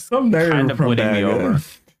 Bagga is kind of putting me over.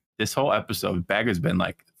 This whole episode, Bagga's been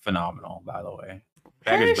like phenomenal, by the way.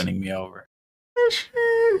 Bagga's winning me over.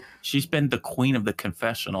 She's been the queen of the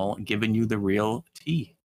confessional, giving you the real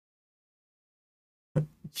tea.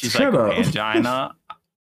 She's like Pangina.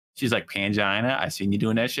 She's like Pangina. I seen you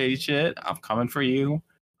doing that shady shit. I'm coming for you.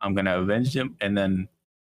 I'm gonna avenge him. And then,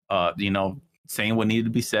 saying what needed to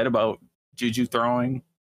be said about Juju throwing.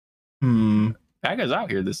 Bagga's out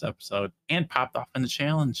here this episode and popped off in the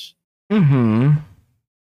challenge. Something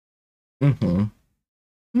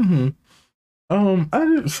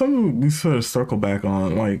we sort of circle back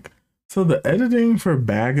on, like, so the editing for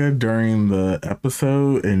Bagga during the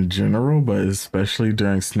episode in general, but especially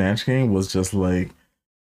during Snatch Game, was just like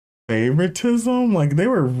favoritism. Like they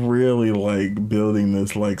were really like building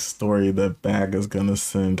this like story that Bagga's gonna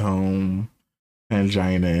send home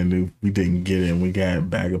Angina, and we didn't get it. And we got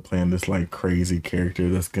Bagga playing this like crazy character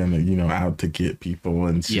that's gonna, out to get people,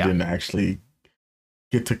 and she didn't actually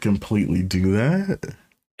get to completely do that.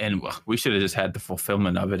 And we should have just had the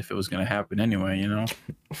fulfillment of it if it was going to happen anyway,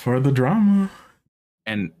 for the drama.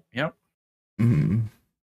 And yep.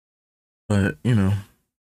 But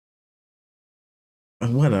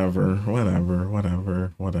whatever.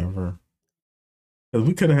 Because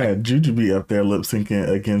we could have had Jujubee up there lip syncing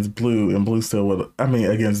against Blue, and Blue still would. I mean,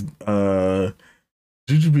 against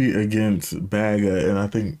Jujubee against Bagga, and I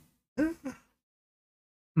think.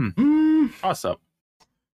 Toss up.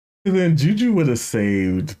 And then Juju would have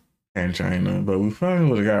saved Angina, but we finally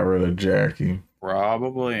would have got rid of Jackie.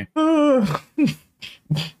 Probably.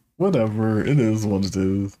 Whatever. It is what it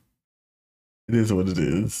is. It is what it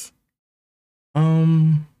is.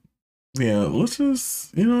 Yeah, let's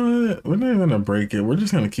just, you know what? We're not even gonna break it. We're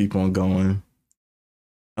just gonna keep on going.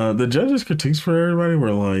 The judges' critiques for everybody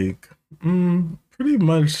were like, pretty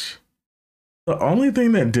much. The only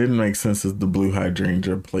thing that didn't make sense is the blue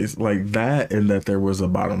hydrangea place, like that, and that there was a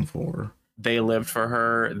bottom four. They lived for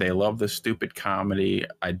her. They love the stupid comedy.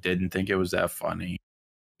 I didn't think it was that funny.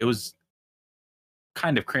 It was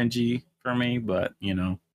kind of cringy for me, but you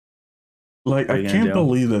know, Like, what I are you gonna can't do?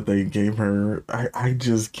 believe that they gave her. I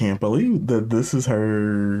just can't believe that this is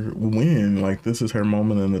her win. Like, this is her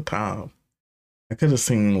moment in the top. I could have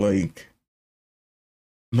seen like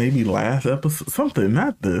maybe last episode something.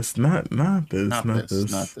 Not this. Not this. Not Not this, not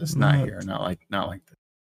this. this, not Not. here, not like this.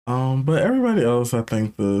 But everybody else, I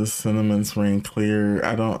think the sentiments ring clear.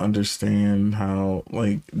 I don't understand how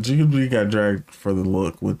like Jiggly got dragged for the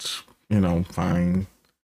look, which fine.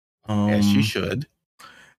 As she Um. should.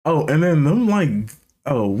 Oh, and then them like,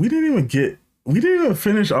 oh, we didn't even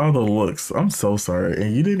finish all the looks. I'm so sorry,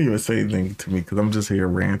 and you didn't even say anything to me because I'm just here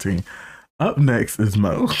ranting. Up next is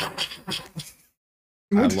Mo.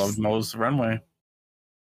 I loved Mo's runway.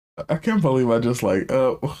 I can't believe I just like,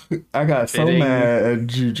 oh, I got so Fitting. mad at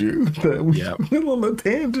Juju that we Yep. went on a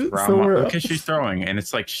tangent Drama. somewhere Look else. at she's throwing, and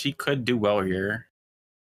it's like she could do well here,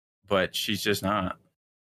 but she's just not.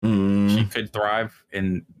 She could thrive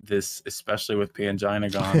in this, especially with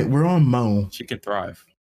Pangina gone. Okay, we're on Mo. She could thrive.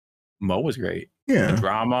 Mo was great. Yeah. The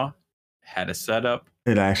drama had a setup.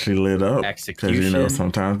 It actually lit up. Execution. Because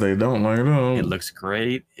sometimes they don't light up. It looks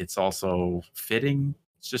great. It's also fitting.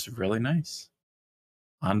 It's just really nice.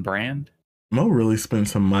 On brand. Mo really spent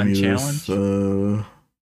some money this season.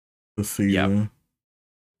 Yep.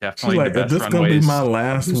 Definitely. She's like, if this is gonna be my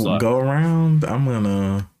last go around, I'm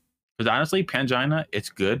gonna. Because honestly, Pangina, it's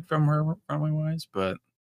good from her runway wise, but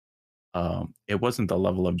it wasn't the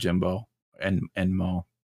level of Jimbo and Mo.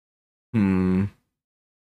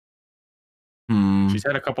 She's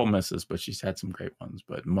had a couple misses, but she's had some great ones.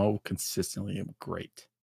 But Mo consistently great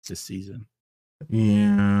this season.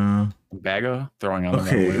 Yeah. Baga throwing on the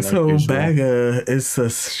runway. Okay, so Baga, it's a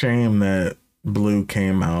shame that Blue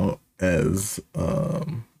came out as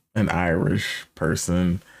an Irish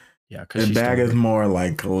person. Yeah, because Baga's more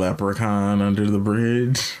like a leprechaun under the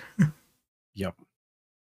bridge. Yep.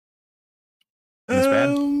 It's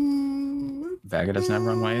bad. Baga doesn't have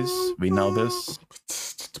runways. We know this.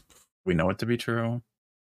 We know it to be true.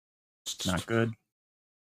 Not good.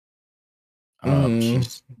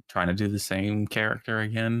 She's trying to do the same character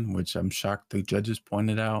again, which I'm shocked the judges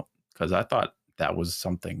pointed out, because I thought that was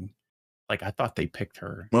something. Like, I thought they picked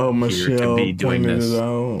her Michelle to be doing this it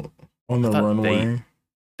out on the runway.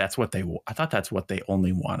 I thought that's what they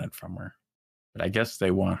only wanted from her, but I guess they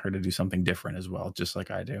want her to do something different as well, just like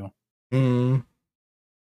I do.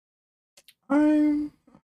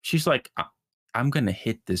 She's like, I'm gonna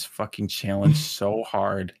hit this fucking challenge so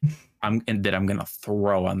hard, I'm gonna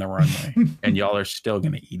throw on the runway, and y'all are still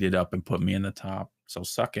gonna eat it up and put me in the top. So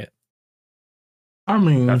suck it. I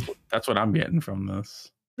mean, that's what I'm getting from this.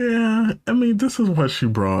 Yeah, I mean, this is what she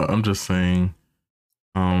brought. I'm just saying.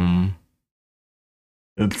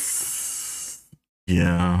 It's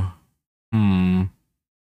yeah.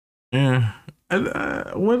 Yeah.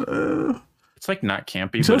 What? It's like not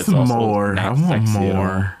campy, just but it's also more. not I want sexy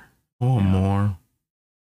more. I want more.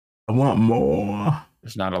 I want more.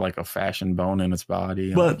 There's not a fashion bone in its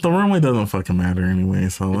body. But the runway doesn't fucking matter anyway.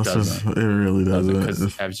 So it really doesn't.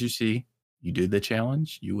 Because as you see, you do the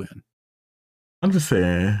challenge, you win. I'm just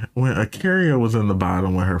saying, when Akaria was in the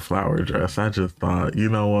bottom with her flower dress, I just thought, you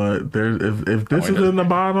know what? If this is in the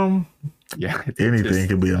bottom, yeah, anything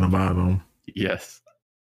could be in the bottom. Yes.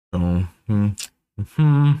 So,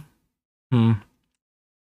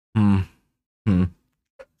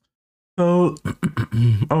 So,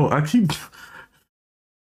 I keep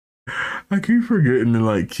forgetting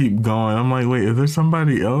to keep going. I'm like, wait, is there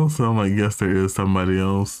somebody else? So I'm like, yes, there is somebody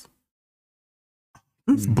else.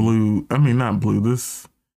 This Blue, I mean, not Blue. This,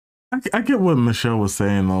 I get what Michelle was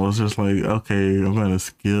saying though. It's just like, okay, I'm gonna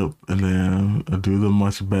skip and then do the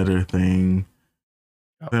much better thing,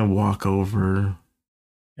 then walk over.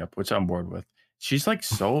 Yep, which I'm bored with. She's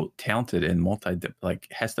so talented and has the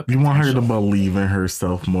potential. You want her to believe in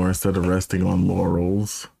herself more instead of resting on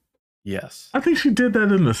laurels. Yes. I think she did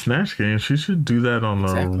that in the Snatch game. She should do that on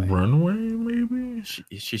the runway, maybe.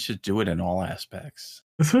 She should do it in all aspects.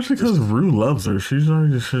 Especially because Ru loves her. She's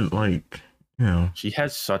already She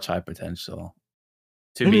has such high potential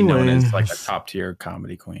to be known as a top tier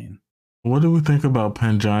comedy queen. What do we think about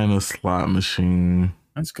Pangina's slot machine?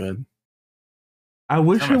 That's good. I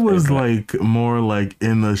wish it was more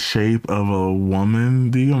in the shape of a woman.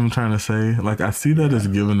 Do you know what I'm trying to say? I see that as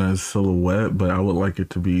given as silhouette, but I would like it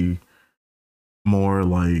to be more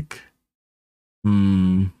like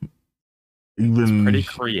mm, It's even pretty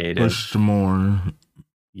creative. pushed more.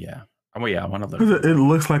 Yeah. Oh yeah, I want to look Because for it one.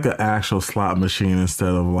 looks like an actual slot machine instead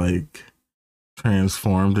of like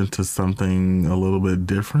transformed into something a little bit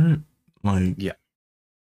different. Like, Yeah.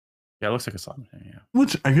 Yeah, it looks like a slot machine, yeah.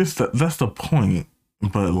 which I guess that's the point.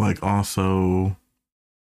 But like also,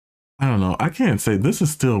 I don't know. I can't say this is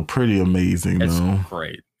still pretty amazing It's though.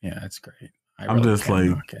 great. Yeah, it's great. I I'm really just can't like,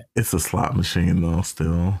 knock it. it's a slot machine though,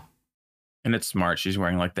 still. And it's smart. She's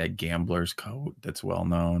wearing like that gambler's coat that's well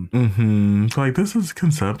known. It's like this is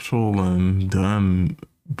conceptual and done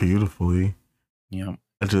beautifully. Yeah.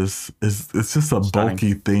 It's just a Stunning.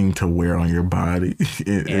 bulky thing to wear on your body.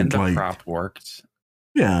 And It the like, prop worked.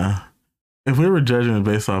 yeah. If we were judging it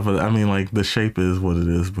based off of, I mean, like the shape is what it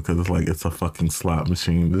is because it's like it's a fucking slot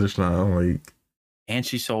machine. It's not like And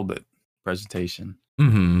she sold it. Presentation.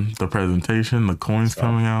 the presentation, the coins So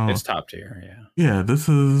coming it's out. top tier, yeah. Yeah, this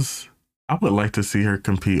is. I would like to see her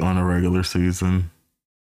compete on a regular season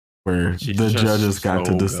where She's the judges just got to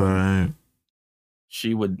so good. decide.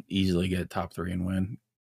 She would easily get top 3 and win.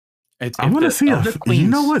 It's I if want to the see of the you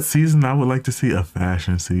know queens. what season I would like to see? A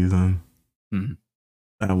fashion season. Hmm.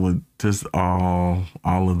 That would just all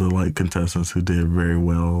of the like contestants who did very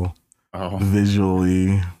well Oh,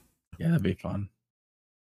 visually. yeah, that'd be fun.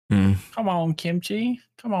 Mm. Come on, Kimchi.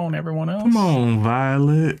 Come on, everyone Come else. on,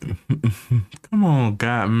 Violet. Come on,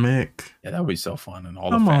 Got Mick. Yeah, that would be so fun. And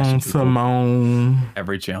all the Come on, fashion people. Simone.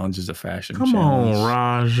 Every challenge is a fashion Come challenge. on,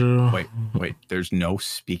 Raja. Wait. There's no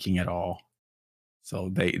speaking at all. So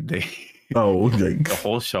they Oh, the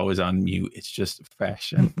whole show is on mute. It's just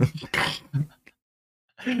fashion.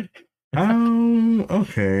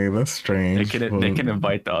 Okay, that's strange. They can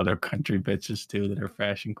invite the other country bitches too that are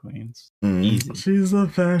fashion queens. Mm, Easy. she's a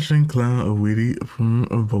fashion clown, a witty from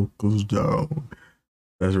a vocals dog.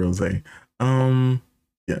 That's Rose.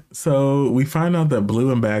 Yeah. So we find out that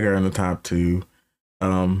Blue and Bag are in the top 2.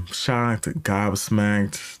 Shocked,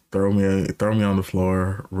 gobsmacked, throw me on the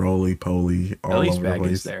floor, roly poly, At all least over the Bag is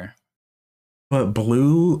place. there. But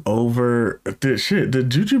Blue did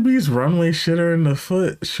Jujubee runway shoot her in the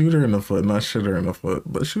foot, not shit her in the foot,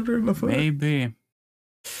 but shoot her in the foot. Maybe.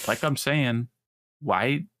 Like I'm saying,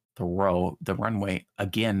 why throw the runway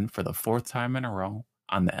again for the 4th time in a row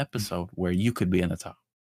on the episode where you could be in the top?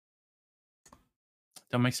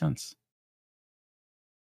 Don't make sense.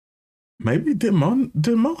 Maybe did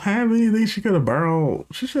Mo have anything she could have borrowed?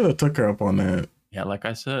 She should have took her up on that. Yeah, like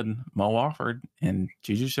I said, Mo offered and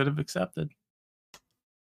Juju should have accepted.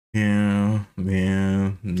 Yeah.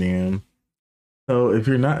 So if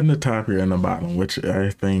you're not in the top, you're in the bottom, which I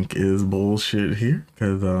think is bullshit here.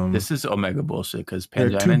 Because this is Omega bullshit. Because there are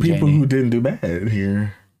Pangina 2 and people Janie, who didn't do bad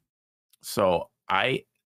here. So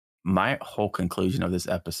my whole conclusion of this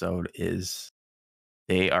episode is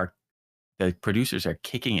the producers are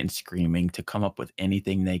kicking and screaming to come up with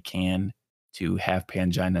anything they can to have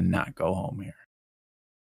Pangina not go home here.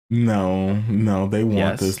 No, they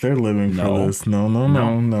want this. They're living for this.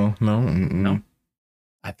 No.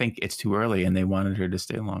 I think it's too early and they wanted her to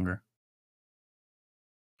stay longer.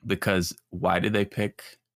 Because why did they pick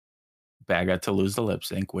Baga to lose the lip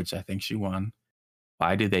sync, which I think she won?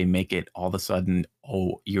 Why did they make it all of a sudden,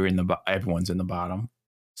 oh, everyone's in the bottom,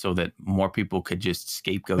 so that more people could just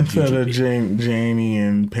scapegoat instead of Janie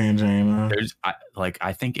and Pangina?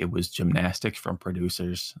 I think it was gymnastics from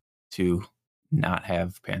producers to not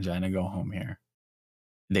have Pangina go home here.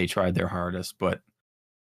 They tried their hardest, but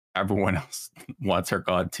everyone else wants her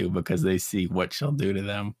gone too because they see what she'll do to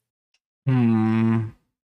them.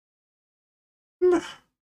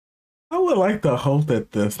 I would like to hope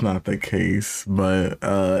that that's not the case, but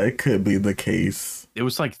it could be the case. It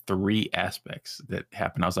was like 3 aspects that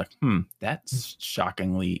happened. I was like, that's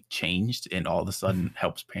shockingly changed and all of a sudden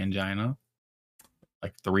helps Pangina.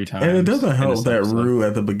 Like 3 times. And it doesn't help that Ru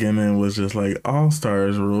at the beginning was just like, All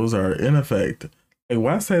Stars rules are in effect. Like,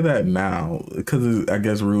 why say that now? Because I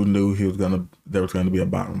guess Ru knew there was gonna be a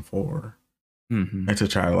bottom 4. Mm-hmm. And to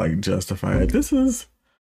try to like justify it.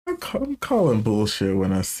 I'm calling bullshit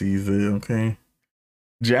when I see it, okay?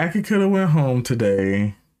 Jackie could have went home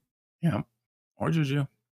today. Yeah. Or Juju.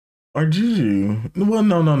 Well,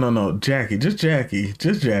 no. Jackie. Just Jackie.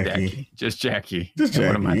 What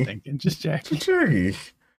am I thinking? Just Jackie.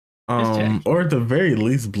 Or at the very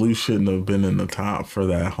least, Blue shouldn't have been in the top for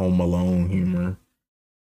that Home Alone humor.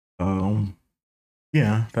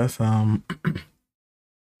 Yeah, that's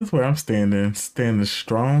where I'm standing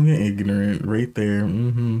strong and ignorant right there.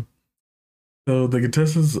 So the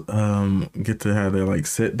contestants get to have their like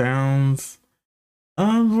sit downs.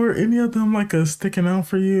 Were any of them like sticking out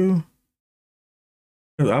for you?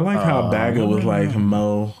 'Cause I like how Bagger was like,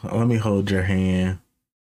 Mo, let me hold your hand.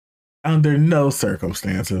 Under no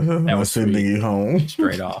circumstances am That I was sending sweet. you home.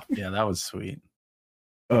 Straight off. Yeah, that was sweet.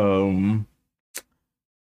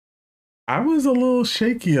 I was a little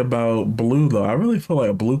shaky about Blue though. I really feel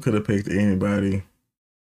like Blue could have picked anybody.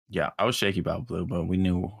 Yeah, I was shaky about Blue, but we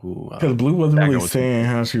knew who. Because Blue wasn't Bagger really was saying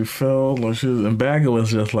how she felt, or she was, and Bagger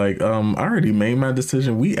was just like, I already made my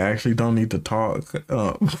decision. We actually don't need to talk.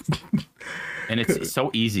 And it's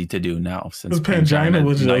so easy to do now since Pangina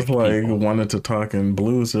was just like people. wanted to talk, and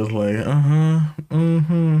Blue was just like,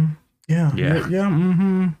 yeah,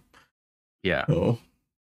 yeah. So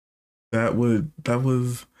that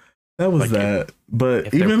was Like that.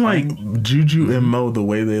 But even like Juju and Mo, the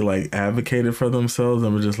way they like advocated for themselves,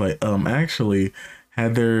 and were just like, actually,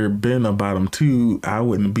 had there been a bottom two, I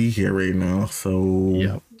wouldn't be here right now. So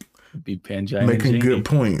yep. Be Pangina making good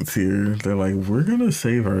points here. They're like, we're gonna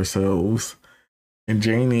save ourselves. And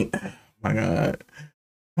Janie, my God,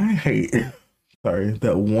 I hate. Sorry,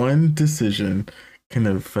 that one decision can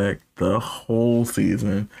affect the whole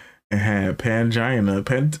season. And had Pangina.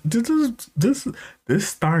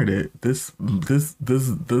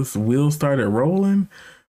 This wheel started rolling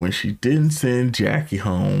when she didn't send Jackie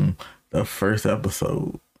home the first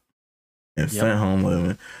episode and sent home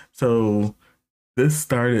Lemon. So this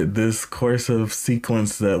started this course of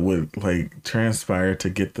sequence that would like transpire to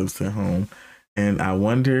get them sent home. And I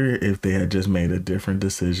wonder if they had just made a different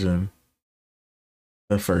decision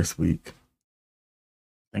the first week.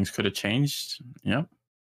 Things could have changed. Yep.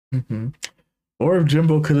 Mm-hmm. Or if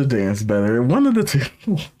Jimbo could have danced better. One of the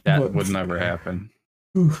two. That would never happen.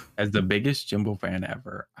 As the biggest Jimbo fan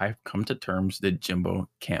ever, I've come to terms that Jimbo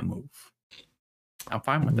can't move. I'm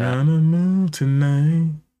fine with that. Gonna move tonight.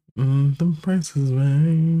 The price is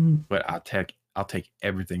right. But I'll take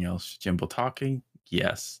everything else. Jimbo talking,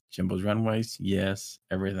 yes. Jimbo's runways, yes.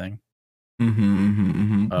 Everything.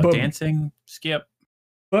 Dancing, skip.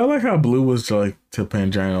 But I like how Blue was like to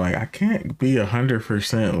Pangina, like, I can't be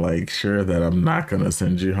 100% like sure that I'm not gonna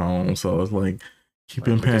send you home. So it's like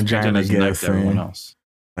keeping Pangina guessing. Everyone else.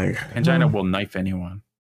 Like Pangina will knife anyone.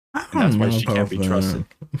 And that's why she can't be trusted.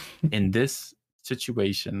 In this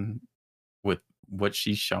situation, with what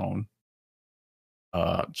she's shown,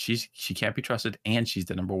 she can't be trusted, and she's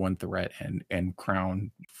the number one threat and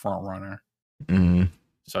crown front runner.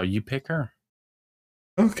 So you pick her.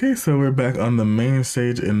 Okay, so we're back on the main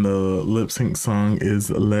stage, and the lip sync song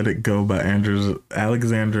is "Let It Go" by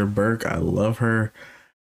Alexandra Burke. I love her.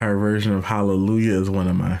 Her version of Hallelujah is one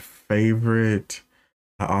of my favorite.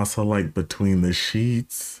 I also like Between the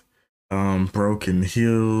Sheets, Broken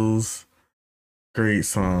Heels. Great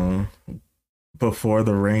song. Before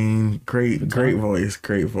the Rain. Great voice.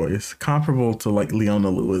 Comparable to like Leona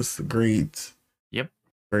Lewis. Great. Yep.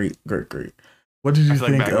 Great. What did you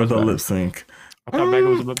think of the lip sync? I thought Bagger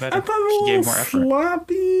was a bit better. I thought it she gave more effort.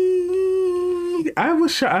 Sloppy. I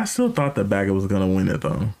was sure. I still thought that Bagger was gonna win it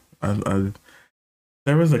though.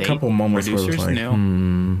 There was a couple moments where it was like,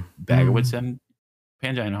 Bagger would send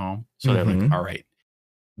Pangina home, so they're like, all right,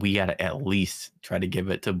 we gotta at least try to give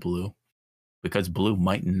it to Blue, because Blue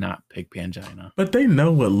might not pick Pangina. But they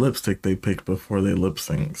know what lipstick they picked before they lip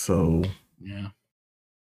sync, so yeah,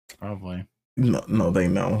 probably. No, they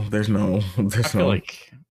know. I feel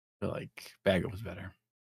like Bagger was better.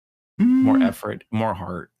 More effort, more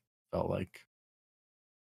heart. Felt like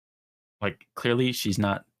clearly she's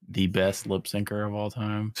not the best lip syncer of all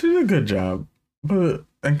time. She did a good job, but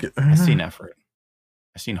I seen effort.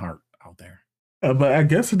 I seen heart out there. But I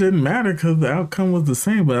guess it didn't matter because the outcome was the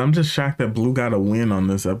same. But I'm just shocked that Blue got a win on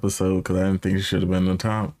this episode because I didn't think she should have been on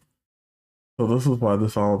top. So this is why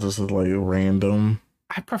this all just is like random.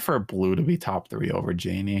 I prefer Blue to be top 3 over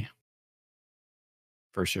Janie.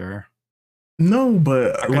 For sure. No,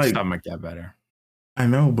 but I could stomach that better. I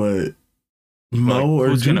know, but Mo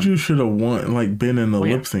or Juju should have won, like been in the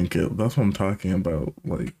lip sync. That's what I'm talking about.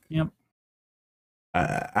 Like, yep.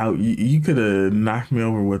 You could have knocked me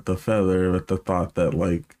over with the feather with the thought that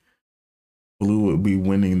like Blue would be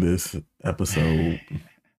winning this episode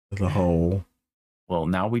as a whole. Well,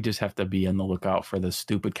 now we just have to be on the lookout for the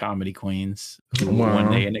stupid comedy queens who,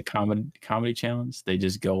 when they end a comedy challenge, they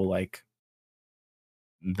just go like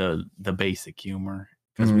the basic humor,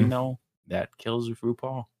 because we know that kills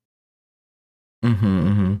RuPaul.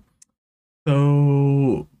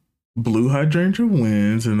 So Blue Hydrangea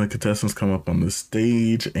wins, and the contestants come up on the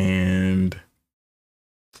stage, and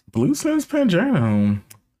Blue sends Pangina home.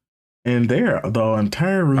 And the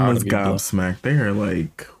entire room is gobsmacked. They are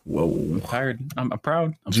like, whoa. I'm tired. I'm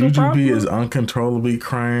proud. Juju B is uncontrollably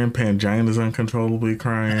crying. Pangina is uncontrollably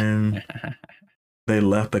crying. they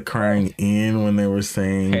left the crying in when they were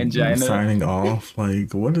saying Pangina. signing off.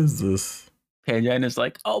 Like, what is this? Pangina's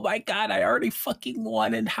like, oh my God, I already fucking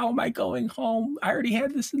won. And how am I going home? I already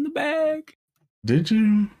had this in the bag. Did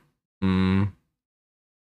you? I'm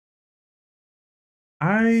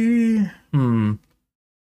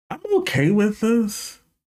okay with this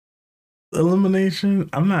elimination.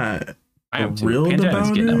 I'm not I am too. thrilled Pangina's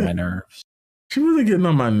about getting it. on my nerves. She really getting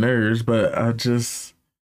on my nerves, but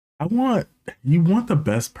you want the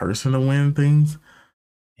best person to win things.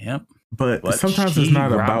 Yep. But sometimes it's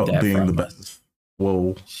not about being the best. Us.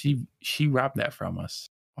 Whoa. She robbed that from us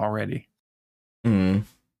already.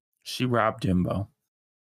 She robbed Jimbo.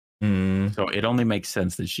 So it only makes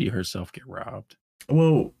sense that she herself get robbed.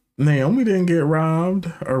 Well, Naomi didn't get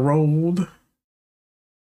robbed or rolled.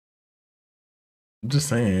 I'm just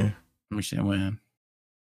saying. She didn't win.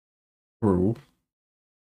 True.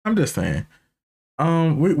 I'm just saying.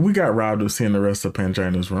 We got robbed of seeing the rest of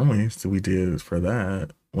Pangina's runway, so we did for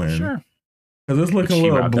that. Sure. Because it's looking a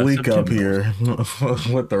little bleak up here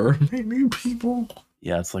with the remaining people.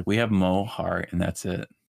 Yeah, it's like we have Mo, Hart, and that's it.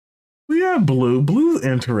 We have Blue. Blue's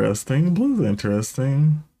interesting.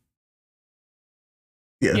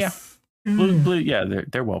 Yes. Yeah. Blue, yeah,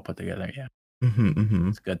 they're well put together. Yeah.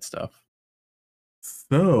 It's good stuff.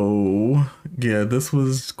 So, yeah, this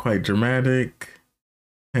was quite dramatic.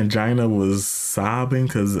 Pangina was sobbing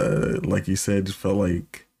because, like you said, it felt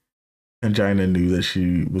like Pangina knew that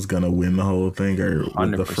she was going to win the whole thing or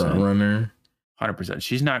with the front runner. 100%.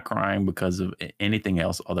 She's not crying because of anything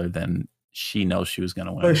else other than she knows she was going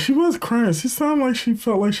to win. Like, she was crying. She sounded like she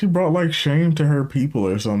felt like she brought like shame to her people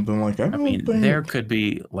or something. Like, I mean, there could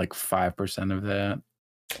be like 5% of that.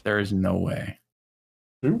 There is no way.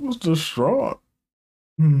 She was distraught.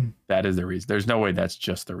 That is the reason. There's no way that's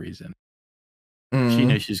just the reason. She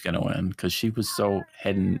knew she's going to win because she was so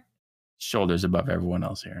head and shoulders above everyone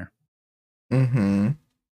else here. Head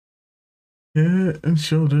and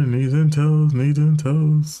shoulder, knees and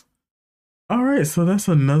toes. All right, so that's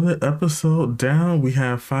another episode down. We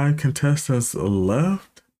have 5 contestants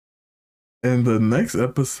left. And the next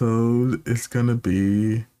episode is going to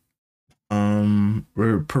be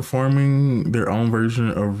we're performing their own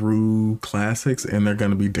version of Ru classics, and they're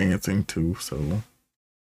going to be dancing too. So,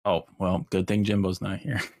 oh well, good thing Jimbo's not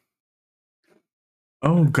here.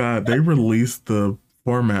 Oh God, they released the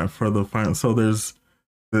format for the final. So there's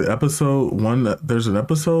the episode one. There's an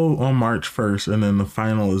episode on March 1st, and then the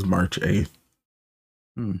final is March 8th.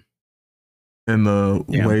 And the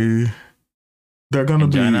way they're going to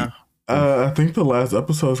be, I think the last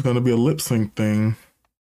episode is going to be a lip sync thing.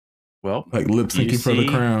 Well, like lip syncing for the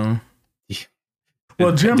crown.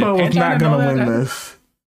 Well, Jimbo was not going to win this.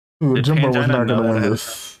 Jimbo was not going to win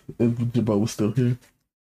this if Jimbo was still here.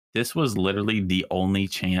 This was literally the only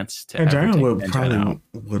chance to Pangina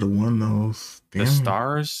would have won those. Damn. The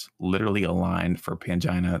stars literally aligned for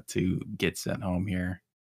Pangina to get sent home here.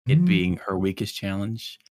 It being her weakest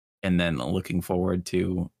challenge, and then looking forward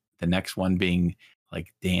to the next one being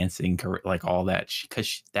like dancing, like all that,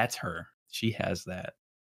 because that's her. She has that.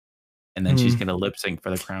 And then she's going to lip sync for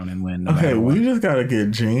the crown and win. Okay, we just got to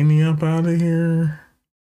get Janie up out of here.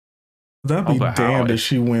 That'd be damned if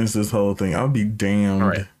she wins this whole thing. I'll be damned. All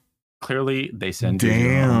right. Clearly, they send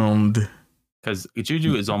damned. Because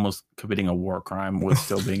Juju is almost committing a war crime with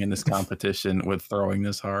still being in this competition with throwing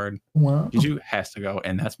this hard. Wow. Juju has to go,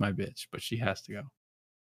 and that's my bitch, but she has to go.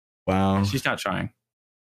 Wow. She's not trying.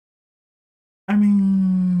 I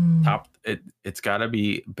mean, it's got to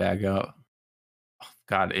be bag up. Oh,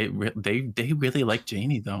 God, they really like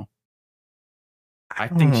Janie though. I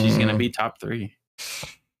think she's gonna be top 3.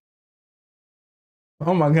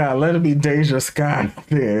 Oh my God, let it be Deja Scott.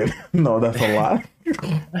 No, that's a lot.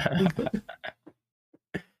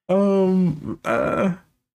 I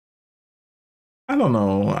don't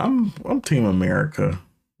know. I'm Team America.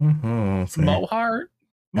 Mo Hart,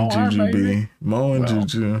 Juju B, Mo and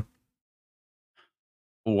Juju.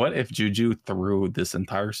 What if Juju threw this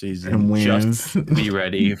entire season and wins? Just to be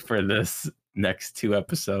ready for this next 2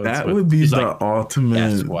 episodes? That would be the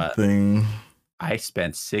ultimate thing. I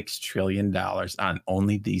spent $6 trillion on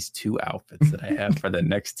only these 2 outfits that I have for the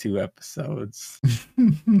next 2 episodes.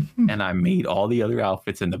 And I made all the other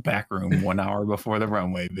outfits in the back room 1 hour before the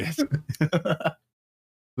runway, bitch.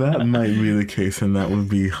 That might be the case, and that would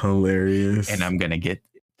be hilarious. And I'm going to get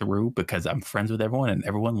through because I'm friends with everyone and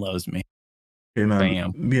everyone loves me. Yeah,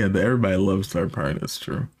 everybody loves third party. That's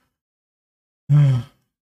true.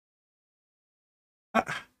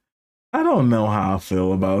 I don't know how I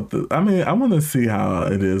feel about this. I mean, I want to see how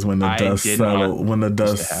it is when the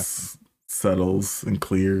dust settles and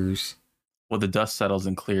clears. well, the dust settles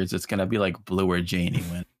and clears, it's gonna be like Blue or Janie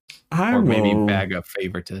win, I or maybe will. bag of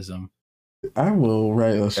favoritism. I will write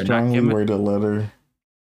a They're not strongly giving. worded letter.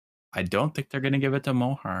 I don't think they're gonna give it to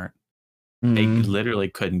Mohart. They literally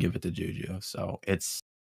couldn't give it to Juju, so it's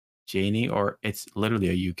Janie, or it's literally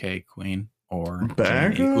a UK queen, or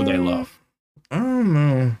Bag Janie, who they of? love. I don't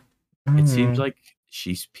know. It seems like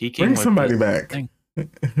she's peaking. Bring with somebody this back. thing.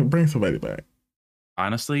 Bring somebody back.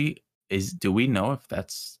 Honestly, do we know if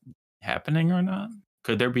that's happening or not?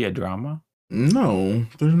 Could there be a drama? No,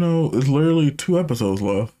 there's no. It's literally 2 episodes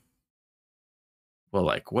left. Well,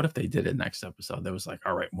 like, what if they did it next episode? There was like,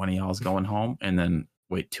 all right, one of y'all's going home, and then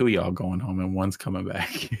wait, 2 of y'all going home, and one's coming back.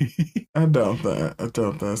 I doubt that. I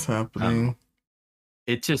doubt that's happening.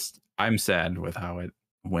 It just, I'm sad with how it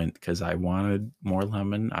went because I wanted more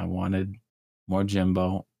Lemon, I wanted more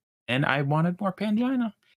Jimbo, and I wanted more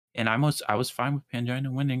Pangina. And I was fine with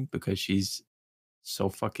Pangina winning because she's so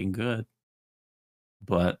fucking good.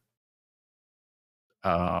 But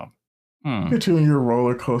Get you in your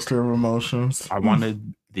roller coaster of emotions. I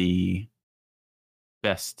wanted the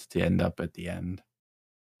best to end up at the end.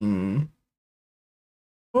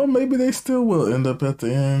 Well, maybe they still will end up at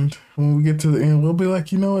the end. When we get to the end, we'll be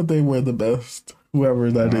like, you know what? They were the best.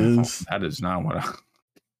 Whoever that is. That is not what I...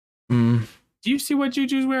 Do you see what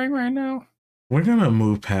Juju's wearing right now? We're going to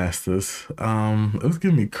move past this. It was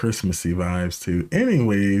giving me Christmassy vibes, too.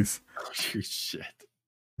 Anyways. Oh, shit.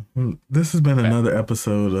 This has been another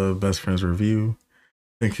episode of Best Friends Review.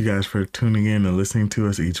 Thank you guys for tuning in and listening to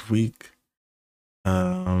us each week.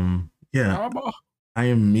 Yeah. I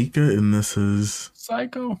am Mika, and this is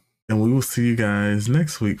Psycho. And we will see you guys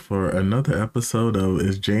next week for another episode of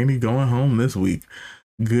Is Janie Going Home This Week?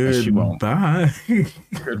 Goodbye.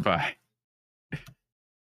 Goodbye.